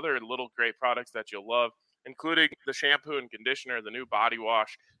many other little great products that you'll love, including the shampoo and conditioner, the new body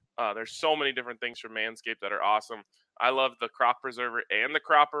wash. There's so many different things from Manscaped that are awesome. I love the Crop Preserver and the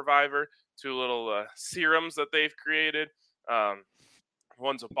Crop Reviver, two little serums that they've created.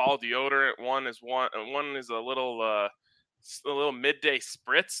 One's a ball deodorant. One is a little midday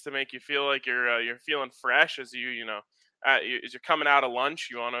spritz to make you feel like you're feeling fresh as as you're coming out of lunch.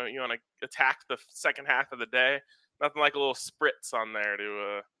 You wanna attack the second half of the day. Nothing like a little spritz on there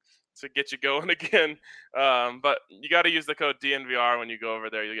to get you going again. But you got to use the code DNVR when you go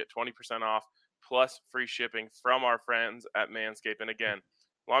over there. You'll get 20% off plus free shipping from our friends at Manscaped. And again,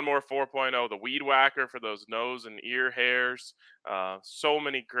 Lawnmower 4.0, the Weed Whacker for those nose and ear hairs. So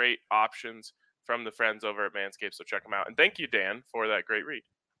many great options from the friends over at Manscaped. So check them out. And thank you, Dan, for that great read.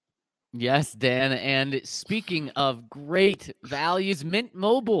 Yes, Dan. And speaking of great values, Mint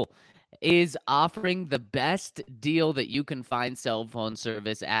Mobile is offering the best deal that you can find cell phone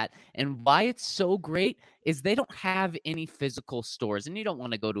service at. And why it's so great is they don't have any physical stores, and you don't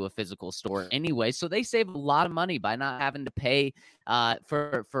want to go to a physical store anyway. So they save a lot of money by not having to pay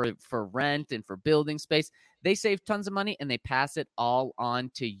for rent and for building space. They save tons of money, and they pass it all on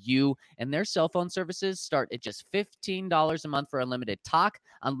to you. And their cell phone services start at just $15 a month for unlimited talk,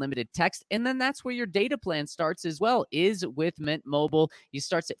 unlimited text. And then that's where your data plan starts as well, is with Mint Mobile. You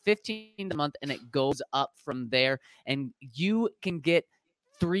starts at $15 a month, and it goes up from there. And you can get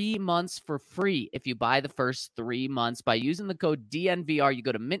 3 months for free if you buy the first 3 months by using the code DNVR. You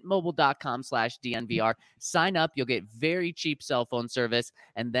go to mintmobile.com/DNVR, sign up. You'll get very cheap cell phone service,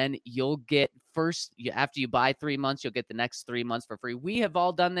 and then you'll get after you buy 3 months, you'll get the next 3 months for free. We have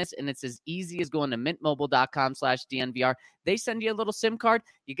all done this, and it's as easy as going to mintmobile.com/DNVR. They send you a little SIM card.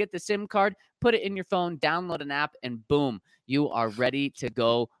 You get the SIM card, put it in your phone, download an app, and boom, you are ready to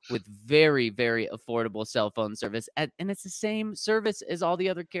go with very, very affordable cell phone service. And it's the same service as all the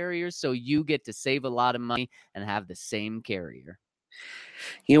other carriers, so you get to save a lot of money and have the same carrier.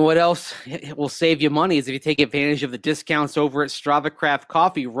 You know what else will save you money is if you take advantage of the discounts over at Strava Craft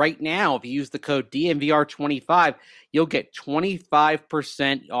Coffee right now. If you use the code DNVR25, you'll get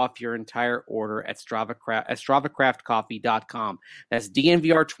 25% off your entire order at StravaCraftCoffee.com. That's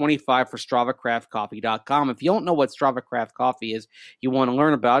DNVR25 for StravaCraftCoffee.com. If you don't know what Strava Craft Coffee is, you want to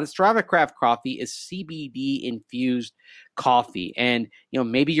learn about it. Strava Craft Coffee is CBD infused coffee, and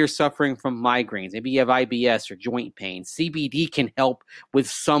maybe you're suffering from migraines, maybe you have IBS or joint pain. CBD can help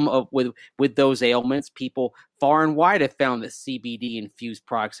with with those ailments. People far and wide have found that CBD infused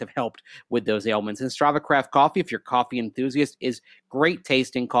products have helped with those ailments. And Strava Craft Coffee, if you're a coffee enthusiast, is great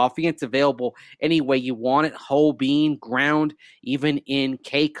tasting coffee. It's available any way you want it, whole bean, ground, even in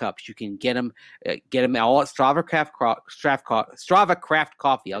K-cups. You can get them all at Strava Craft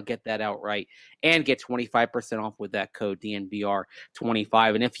Coffee. I'll get that out right. And get 25% off with that code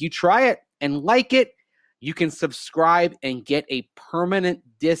DNVR25. And if you try it and like it, you can subscribe and get a permanent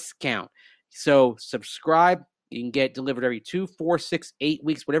discount. So subscribe. You can get delivered every 2, 4, 6, 8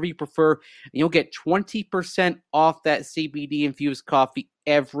 weeks, whatever you prefer. And you'll get 20% off that CBD-infused coffee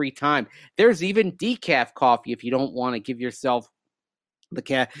every time. There's even decaf coffee if you don't want to give yourself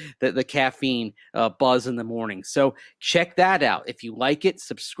the caffeine buzz in the morning. So check that out. If you like it,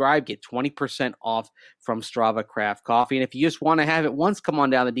 subscribe, get 20% off from Strava Craft Coffee. And if you just want to have it once, come on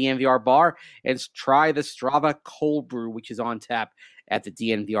down to the DNVR bar and try the Strava Cold Brew, which is on tap at the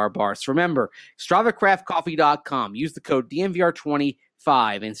DNVR bar. So remember, StravaCraftCoffee.com. Use the code DNVR25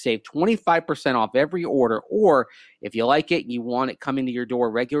 and save 25% off every order. Or if you like it and you want it coming to your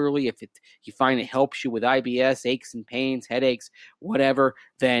door regularly, if you find it helps you with IBS, aches and pains, headaches, whatever,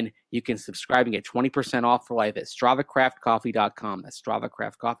 then you can subscribe and get 20% off for life at StravaCraftCoffee.com. That's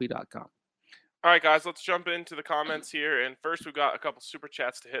StravaCraftCoffee.com. All right, guys, let's jump into the comments here. And first, we've got a couple super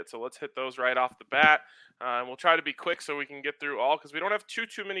chats to hit, so let's hit those right off the bat. And we'll try to be quick so we can get through all because we don't have too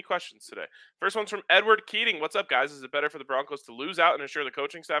many questions today. First one's from Edward Keating. What's up, guys? Is it better for the Broncos to lose out and ensure the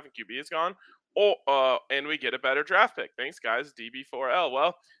coaching staff and QB is gone, and we get a better draft pick? Thanks, guys. DB4L.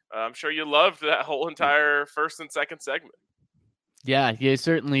 Well, I'm sure you loved that whole entire first and second segment. Yeah, you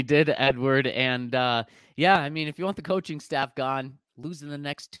certainly did, Edward. And yeah, I mean, if you want the coaching staff gone, losing the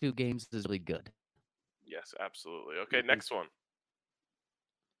next two games is really good. Yes, absolutely. Okay, next one.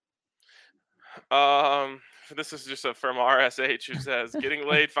 This is just from RSH who says, getting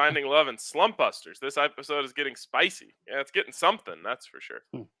laid, finding love, and slump busters. This episode is getting spicy. Yeah, it's getting something, that's for sure.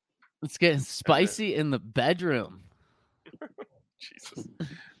 It's getting spicy in the bedroom. Jesus.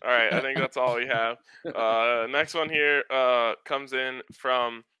 All right, I think that's all we have. Next one here comes in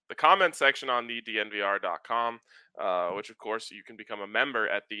from the comment section on thednvr.com, which, of course, you can become a member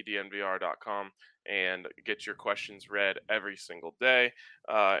at thednvr.com and get your questions read every single day.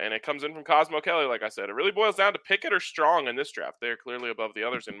 And it comes in from Cosmo Kelly, like I said. It really boils down to Pickett or Strong in this draft. They're clearly above the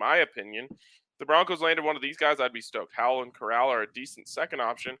others, in my opinion. If the Broncos landed one of these guys, I'd be stoked. Howell and Corral are a decent second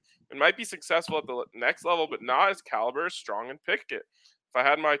option and might be successful at the next level, but not as caliber as Strong and Pickett. If I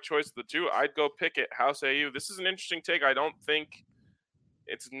had my choice of the two, I'd go Pickett. How say you? This is an interesting take. I don't think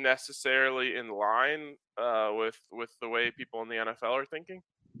it's necessarily in line with the way people in the NFL are thinking.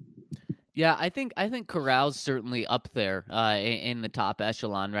 Yeah, I think Corral's certainly up there in the top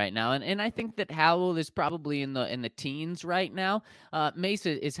echelon right now, and I think that Howell is probably in the teens right now.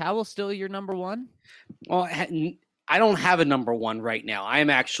 Mesa, is Howell still your number one? Well, I don't have a number one right now. I'm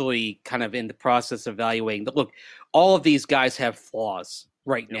actually kind of in the process of evaluating. Look, all of these guys have flaws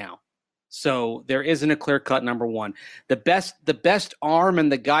right now. So there isn't a clear-cut number one. The best arm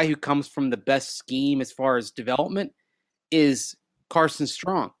and the guy who comes from the best scheme as far as development is Carson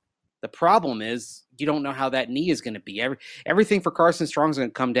Strong. The problem is you don't know how that knee is going to be. Everything for Carson Strong is going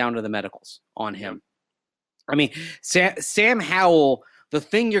to come down to the medicals on him. I mean, Sam Howell, the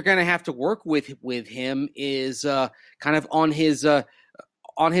thing you're going to have to work with him is kind of on his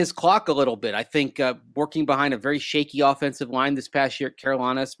clock a little bit. I think working behind a very shaky offensive line this past year at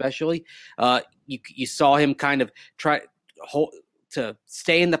Carolina especially, you saw him kind of try to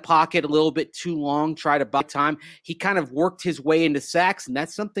stay in the pocket a little bit too long, try to buy time. He kind of worked his way into sacks, and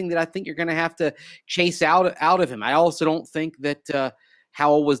that's something that I think you're going to have to chase out of him. I also don't think that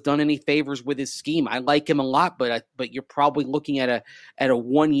Howell was done any favors with his scheme. I like him a lot, but you're probably looking at a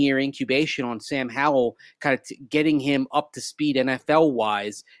 1-year incubation on Sam Howell, kind of getting him up to speed NFL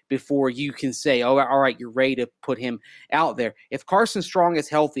wise before you can say, oh, all right, you're ready to put him out there. If Carson Strong is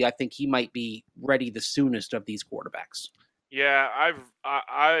healthy, I think he might be ready the soonest of these quarterbacks. Yeah,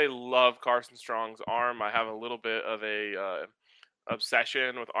 I love Carson Strong's arm. I have a little bit of a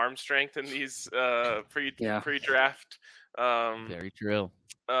obsession with arm strength in these pre-draft. Very true.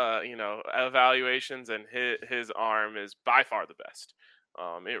 Evaluations, and his arm is by far the best.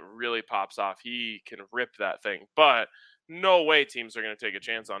 It really pops off. He can rip that thing, but no way teams are going to take a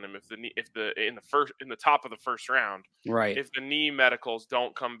chance on him in the top of the first round. Right. If the knee medicals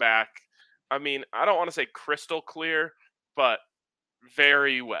don't come back, I mean, I don't want to say crystal clear, but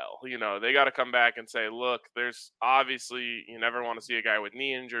very well. They got to come back and say, look, there's obviously, you never want to see a guy with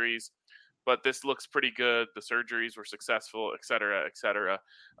knee injuries, but this looks pretty good. The surgeries were successful, et cetera, et cetera.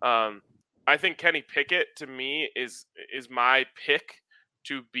 I think Kenny Pickett, to me, is my pick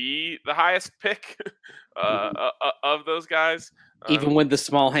to be the highest pick of those guys. Even with the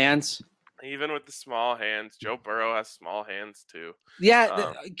small hands? Even with the small hands. Joe Burrow has small hands, too.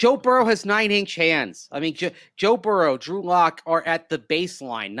 Yeah, Joe Burrow has 9-inch hands. I mean, Joe Burrow, Drew Lock are at the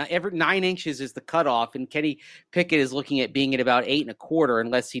baseline. Not every 9 inches is the cutoff, and Kenny Pickett is looking at being at about 8 1/4,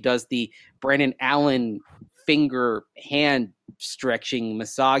 unless he does the Brandon Allen finger hand stretching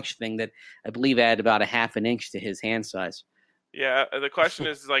massage thing that I believe added about 1/2 inch to his hand size. Yeah, the question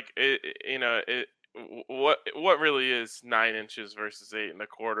is what really is 9 inches versus 8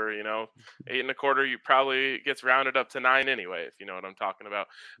 1/4? 8 1/4 you probably gets rounded up to 9 anyway, if you know what I'm talking about.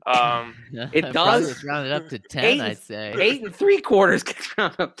 It Probably does. it's rounded up to 10, Eight, I'd say. 8 3/4 gets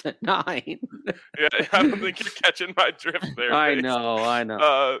round up to 9. Yeah, I don't think you're catching my drift there. I Mace.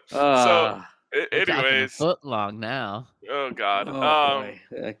 know. So, We're talking a anyways, foot long now. oh god. Boy.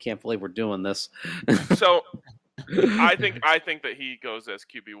 I can't believe we're doing this. So I think that he goes as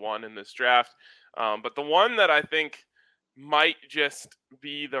QB1 in this draft. But the one that I think might just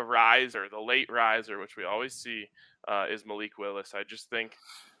be the riser, the late riser, which we always see, is Malik Willis. I just think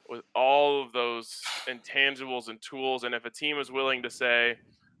with all of those intangibles and tools, and if a team is willing to say,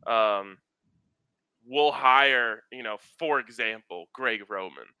 we'll hire, for example, Greg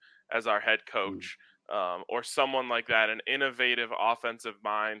Roman as our head coach, or someone like that, an innovative offensive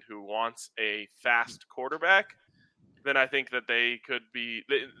mind who wants a fast quarterback, then I think that they could be.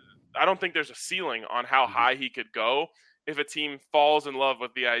 I don't think there's a ceiling on how high he could go if a team falls in love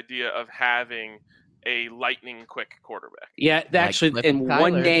with the idea of having a lightning quick quarterback. Yeah, actually, Cliff in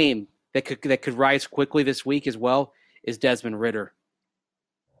one Tyler. game that could rise quickly this week as well is Desmond Ridder.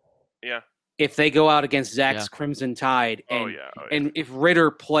 Yeah. If they go out against Zach's Crimson Tide, and and if Ridder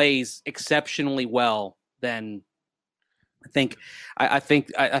plays exceptionally well, then I think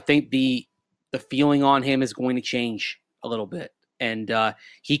the feeling on him is going to change a little bit. And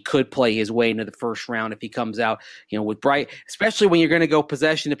he could play his way into the first round if he comes out, with Bryce, especially when you're going to go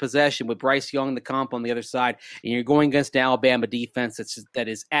possession to possession with Bryce Young, the comp on the other side, and you're going against an Alabama defense that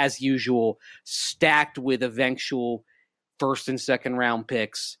is, as usual, stacked with eventual first and second round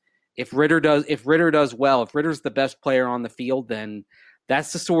picks. If Ridder does well, if Ridder's the best player on the field, then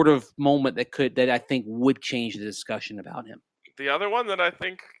that's the sort of moment that I think would change the discussion about him. The other one that I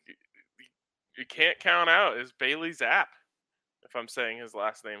think you can't count out is Bailey Zapp, if I'm saying his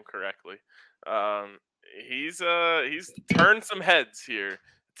last name correctly. He's turned some heads here. It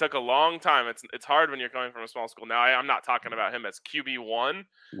took a long time. It's hard when you're coming from a small school. Now, I'm not talking about him as QB1,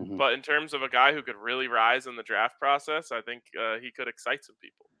 but in terms of a guy who could really rise in the draft process, I think he could excite some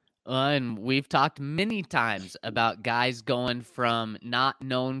people. And we've talked many times about guys going from not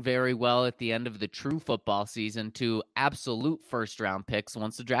known very well at the end of the true football season to absolute first-round picks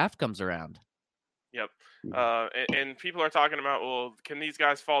once the draft comes around. Yep. And people are talking about, well, can these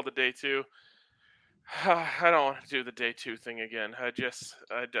guys fall to day 2? I don't want to do the day 2 thing again. I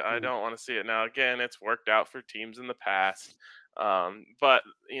don't want to see it now. Again, it's worked out for teams in the past. But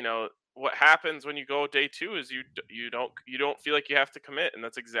what happens when you go day 2 is you don't feel like you have to commit, and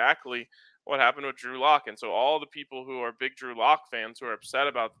that's exactly what happened with Drew Lock. And so all the people who are big Drew Lock fans who are upset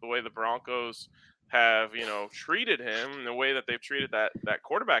about the way the Broncos have treated him and the way that they've treated that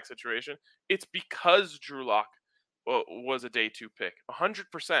quarterback situation, it's because Drew Lock was a day 2 pick.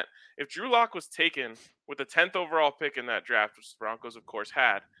 100%. If Drew Lock was taken with the 10th overall pick in that draft, which the Broncos of course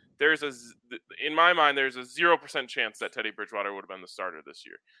had, in my mind there's a 0% chance that Teddy Bridgewater would have been the starter this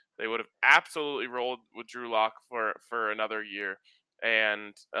year. They would have absolutely rolled with Drew Lock for another year,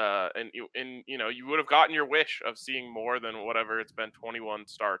 and you would have gotten your wish of seeing more than whatever it's been, 21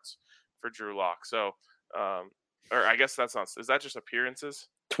 starts for Drew Lock. So, or I guess is that just appearances?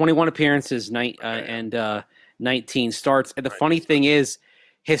 21 appearances, and 19 starts. And the funny thing is,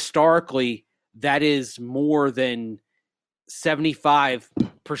 historically, that is more than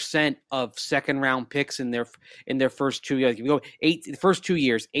 75% of second round picks in their first 2 years. If you go the first 2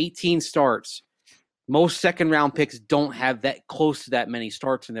 years, 18 starts. Most second round picks don't have that close to that many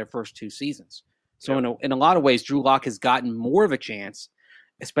starts in their first 2 seasons. So in a lot of ways, Drew Lock has gotten more of a chance,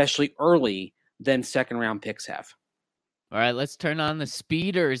 especially early, than second round picks have. All right, let's turn on the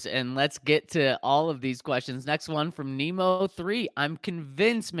speeders and let's get to all of these questions. Next one from Nemo3. I'm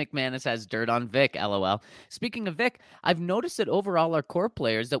convinced McManus has dirt on Vic, LOL. Speaking of Vic, I've noticed that overall our core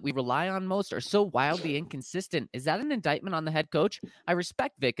players that we rely on most are so wildly inconsistent. Is that an indictment on the head coach? I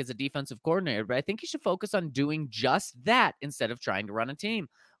respect Vic as a defensive coordinator, but I think he should focus on doing just that instead of trying to run a team.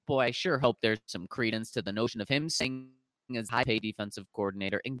 Boy, I sure hope there's some credence to the notion of him saying as high-paid defensive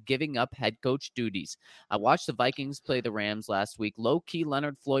coordinator and giving up head coach duties. I watched the Vikings play the Rams last week. Low-key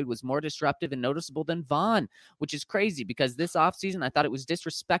Leonard Floyd was more disruptive and noticeable than Vaughn, which is crazy because this offseason I thought it was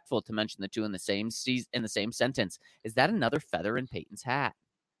disrespectful to mention the two in the same sentence. Is that another feather in Peyton's hat?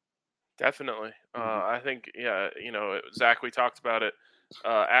 Definitely. I think, Zach, we talked about it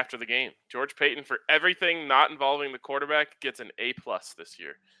after the game. George Payton, for everything not involving the quarterback, gets an A+ this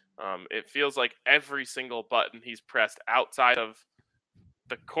year. It feels like every single button he's pressed outside of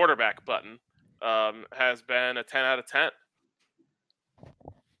the quarterback button has been a 10 out of 10.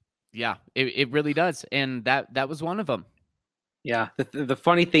 Yeah, it really does. And that was one of them. Yeah. The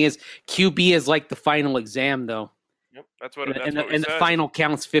funny thing is QB is like the final exam, though. Yep, that's what And we the said. final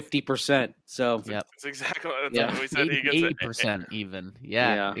counts 50%. So Yep. That's exactly Yeah. what we said. He gets 80% even.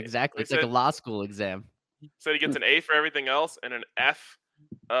 Yeah, Yeah. exactly. We It's like a said- law school exam. said he gets an A for everything else and an F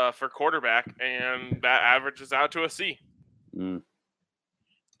for quarterback, and that averages out to a C. Mm.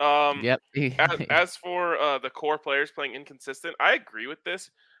 Yep. As for the core players playing inconsistent, I agree with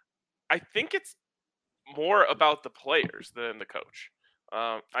this. I think it's more about the players than the coach.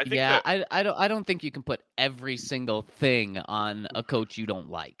 I think Yeah, that I don't think you can put every single thing on a coach you don't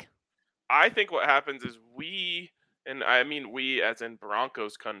like. I think what happens is we, and I mean we as in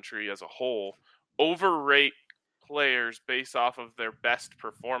Broncos country as a whole, overrate players based off of their best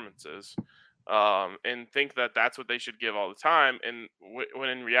performances, and think that that's what they should give all the time. And when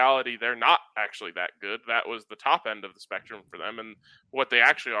in reality, they're not actually that good. That was the top end of the spectrum for them, and what they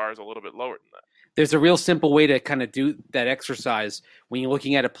actually are is a little bit lower than that. There's a real simple way to kind of do that exercise when you're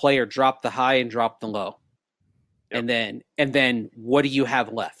looking at a player, drop the high and drop the low. Yep. And then what do you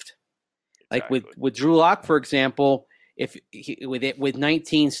have left? Like Exactly. with Drew Lock, for example, with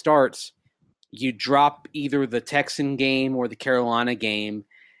 19 starts, you drop either the Texan game or the Carolina game,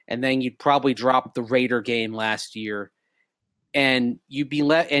 and then you'd probably drop the Raider game last year, and you'd be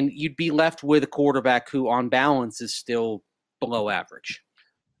left with a quarterback who, on balance, is still below average.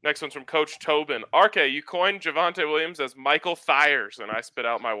 Next one's from Coach Tobin. RK, you coined Javonte Williams as Michael Thiers, and I spit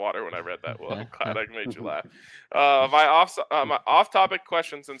out my water when I read that. Well, I'm glad I made you laugh. My off-topic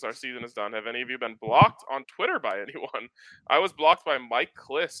question since our season is done. Have any of you been blocked on Twitter by anyone? I was blocked by Mike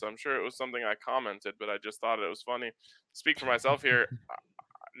Kliss. I'm sure it was something I commented, but I just thought it was funny. Speak for myself here.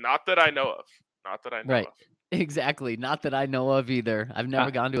 Not that I know of. Not that I know Right. of. Exactly. Not that I know of either. I've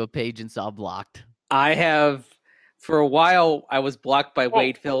never gone to a page and saw blocked. I have, for a while, I was blocked by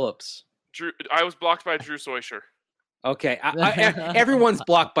Wade Phillips. I was blocked by Drew Soicher. Okay, everyone's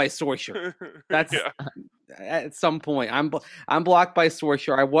blocked by Soicher. That's Yeah. at some point. I'm blocked by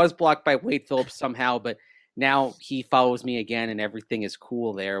Soicher. I was blocked by Wade Phillips somehow, but now he follows me again, and everything is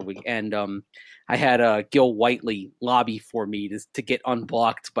cool there. I had Gil Whiteley lobby for me to get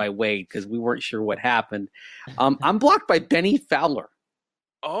unblocked by Wade because we weren't sure what happened. I'm blocked by Benny Fowler.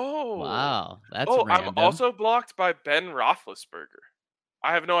 Oh. Wow. That's I'm random. also blocked by Ben Roethlisberger.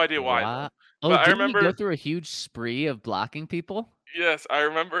 I have no idea why. Wow. Though. Oh, But I didn't you go remember- through a huge spree of blocking people? Yes, I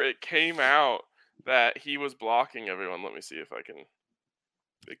remember it came out that he was blocking everyone. Let me see if I can.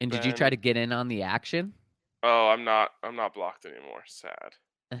 Big And did you Ben. try to get in on the action? Oh, I'm not blocked anymore. Sad.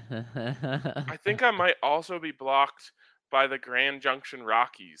 I think I might also be blocked by the Grand Junction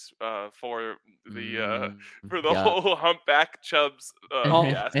Rockies for the yeah. whole humpback Chubbs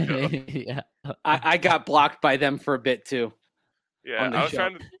fiasco. Yeah. I got blocked by them for a bit too. Yeah, on the I was show.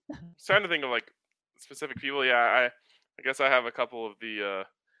 trying to think of like specific people. Yeah, I guess I have a couple of the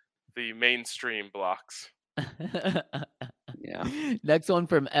mainstream blocks. Yeah. Next one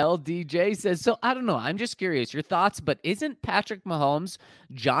from LDJ says, so I don't know. I'm just curious your thoughts, but isn't Patrick Mahomes,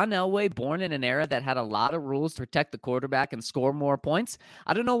 John Elway, born in an era that had a lot of rules to protect the quarterback and score more points?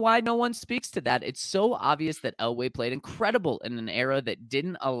 I don't know why no one speaks to that. It's so obvious that Elway played incredible in an era that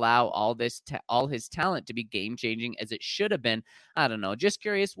didn't allow all his talent to be game changing as it should have been. I don't know. Just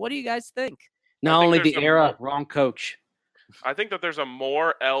curious. What do you guys think? Not think only there's the a era, more- wrong coach. I think that there's a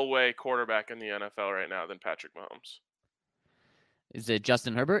more Elway quarterback in the NFL right now than Patrick Mahomes. Is it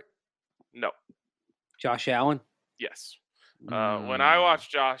Justin Herbert? No. Josh Allen. Yes. When I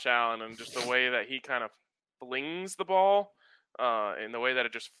watch Josh Allen and just the way that he kind of flings the ball, and the way that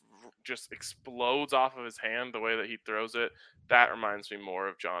it just explodes off of his hand, the way that he throws it, that reminds me more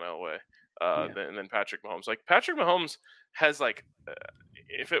of John Elway than Patrick Mahomes. Like Patrick Mahomes has like,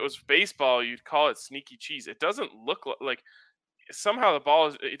 if it was baseball, you'd call it sneaky cheese. It doesn't look like somehow the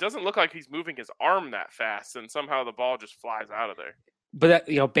ball it doesn't look like he's moving his arm that fast, and somehow the ball just flies out of there.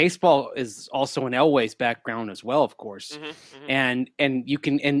 But baseball is also in Elway's background as well, of course. And you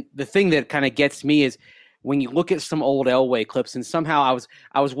can, and the thing that kind of gets me is when you look at some old Elway clips, and somehow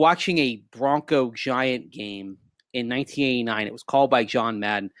I was watching a Bronco Giant game in 1989. It was called by John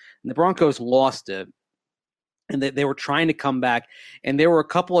Madden, and the Broncos lost it. And they were trying to come back, and there were a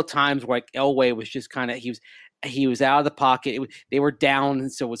couple of times where like Elway was just kind of he was out of the pocket. They were down,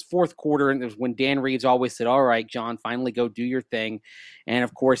 and so it was fourth quarter, and it was when Dan Reeves always said, "All right, John, finally go do your thing." And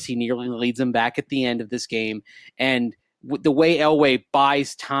of course, he nearly leads them back at the end of this game. And the way Elway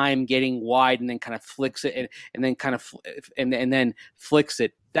buys time getting wide and then kind of flicks it, and then kind of and then flicks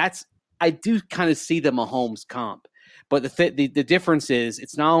it. I do kind of see the Mahomes comp, but the difference is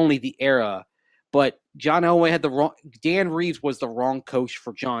it's not only the era, But John Elway Dan Reeves was the wrong coach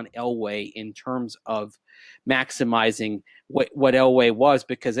for John Elway in terms of maximizing what Elway was,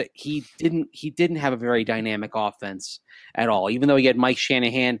 because he didn't have a very dynamic offense at all. Even though he had Mike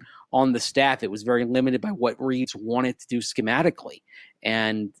Shanahan on the staff, it was very limited by what Reeves wanted to do schematically.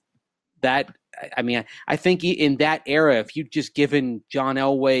 And that, I mean, I think in that era, if you'd just given John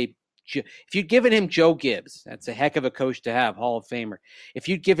Elway, if you'd given him Joe Gibbs, that's a heck of a coach to have, Hall of Famer. If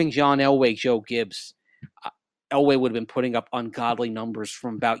you'd given John Elway Joe Gibbs, Elway would have been putting up ungodly numbers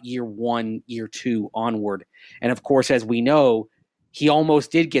from about year 1, year 2 onward. And of course, as we know, he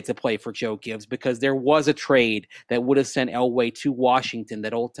almost did get to play for Joe Gibbs, because there was a trade that would have sent Elway to Washington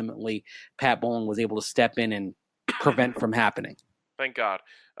that ultimately Pat Bowlen was able to step in and prevent from happening. Thank God.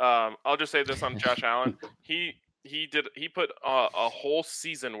 I'll just say this on Josh Allen. He put a whole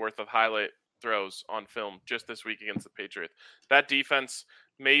season worth of highlight throws on film just this week against the Patriots. That defense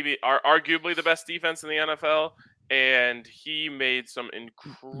maybe are arguably the best defense in the NFL, and he made some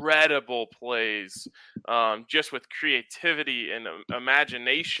incredible plays just with creativity and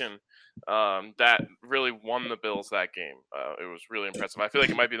imagination that really won the Bills that game. It was really impressive. I feel like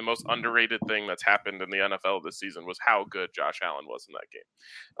it might be the most underrated thing that's happened in the NFL this season was how good Josh Allen was in that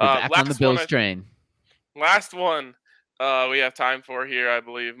game. Back on the Bills train. Last one we have time for here, I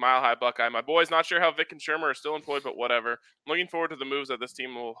believe. Mile High Buckeye. My boys, not sure how Vic and Shermer are still employed, but whatever. I'm looking forward to the moves that this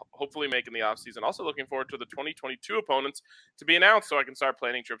team will hopefully make in the offseason. Also looking forward to the 2022 opponents to be announced so I can start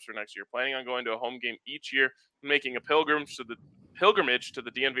planning trips for next year. Planning on going to a home game each year, making a pilgrimage to the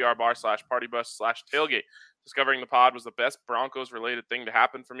DNVR bar/party bus/tailgate. Discovering the pod was the best Broncos-related thing to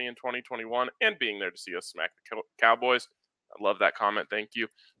happen for me in 2021, and being there to see us smack the Cowboys. I love that comment. Thank you.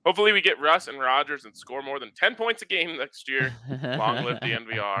 Hopefully we get Russ and Rodgers and score more than 10 points a game next year. Long live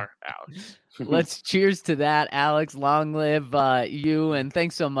DNVR. Alex. Let's cheers to that, Alex. Long live you, and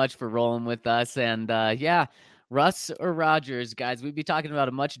thanks so much for rolling with us. And Russ or Rodgers, guys, we'd be talking about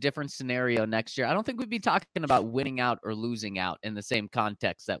a much different scenario next year. I don't think we'd be talking about winning out or losing out in the same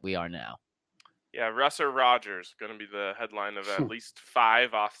context that we are now. Yeah, Russ or Rodgers going to be the headline of at least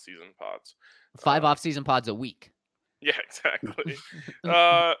 5 off-season pods. 5 off-season pods a week. Yeah, exactly.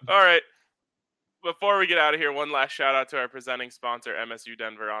 All right. Before we get out of here, one last shout out to our presenting sponsor, MSU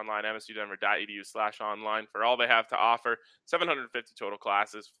Denver Online, msudenver.edu/online, for all they have to offer. 750 total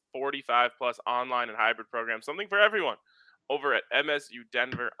classes, 45 plus online and hybrid programs, something for everyone over at MSU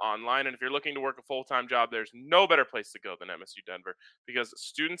Denver Online. And if you're looking to work a full-time job, there's no better place to go than MSU Denver, because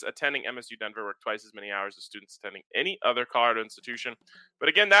students attending MSU Denver work twice as many hours as students attending any other Colorado institution. But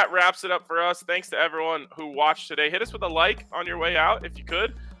again, that wraps it up for us. Thanks to everyone who watched today. Hit us with a like on your way out if you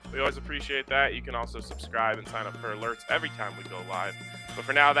could. We always appreciate that. You can also subscribe and sign up for alerts every time we go live. But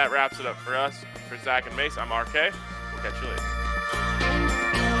for now, that wraps it up for us. For Zach and Mace, I'm RK. We'll catch you later.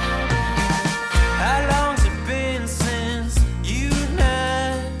 How long's it been since you and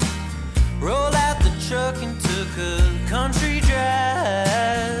I rolled out the truck and took a country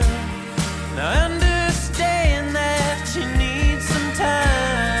drive? Now I understand that you need some time.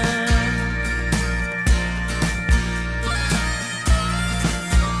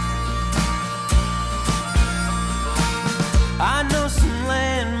 I know some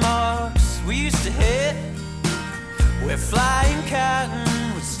landmarks we used to hit where fly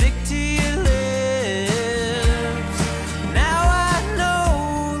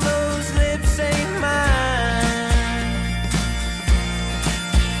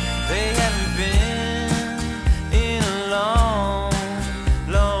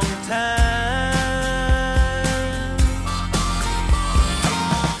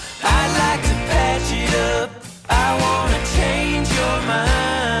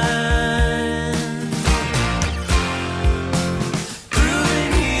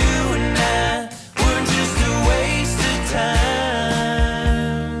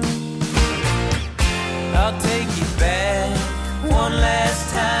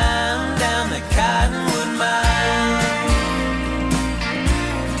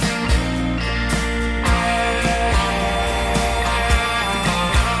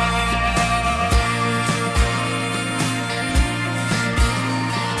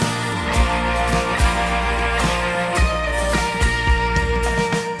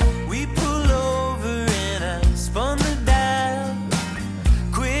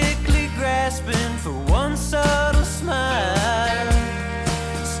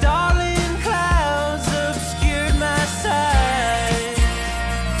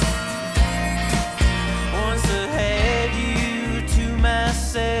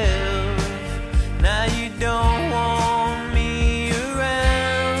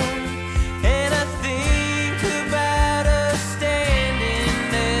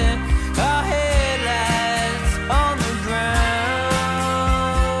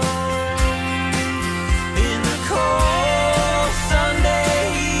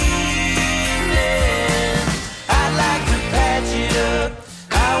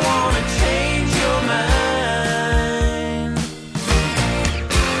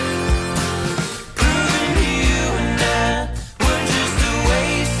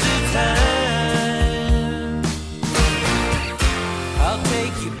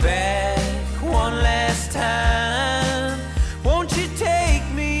take you back.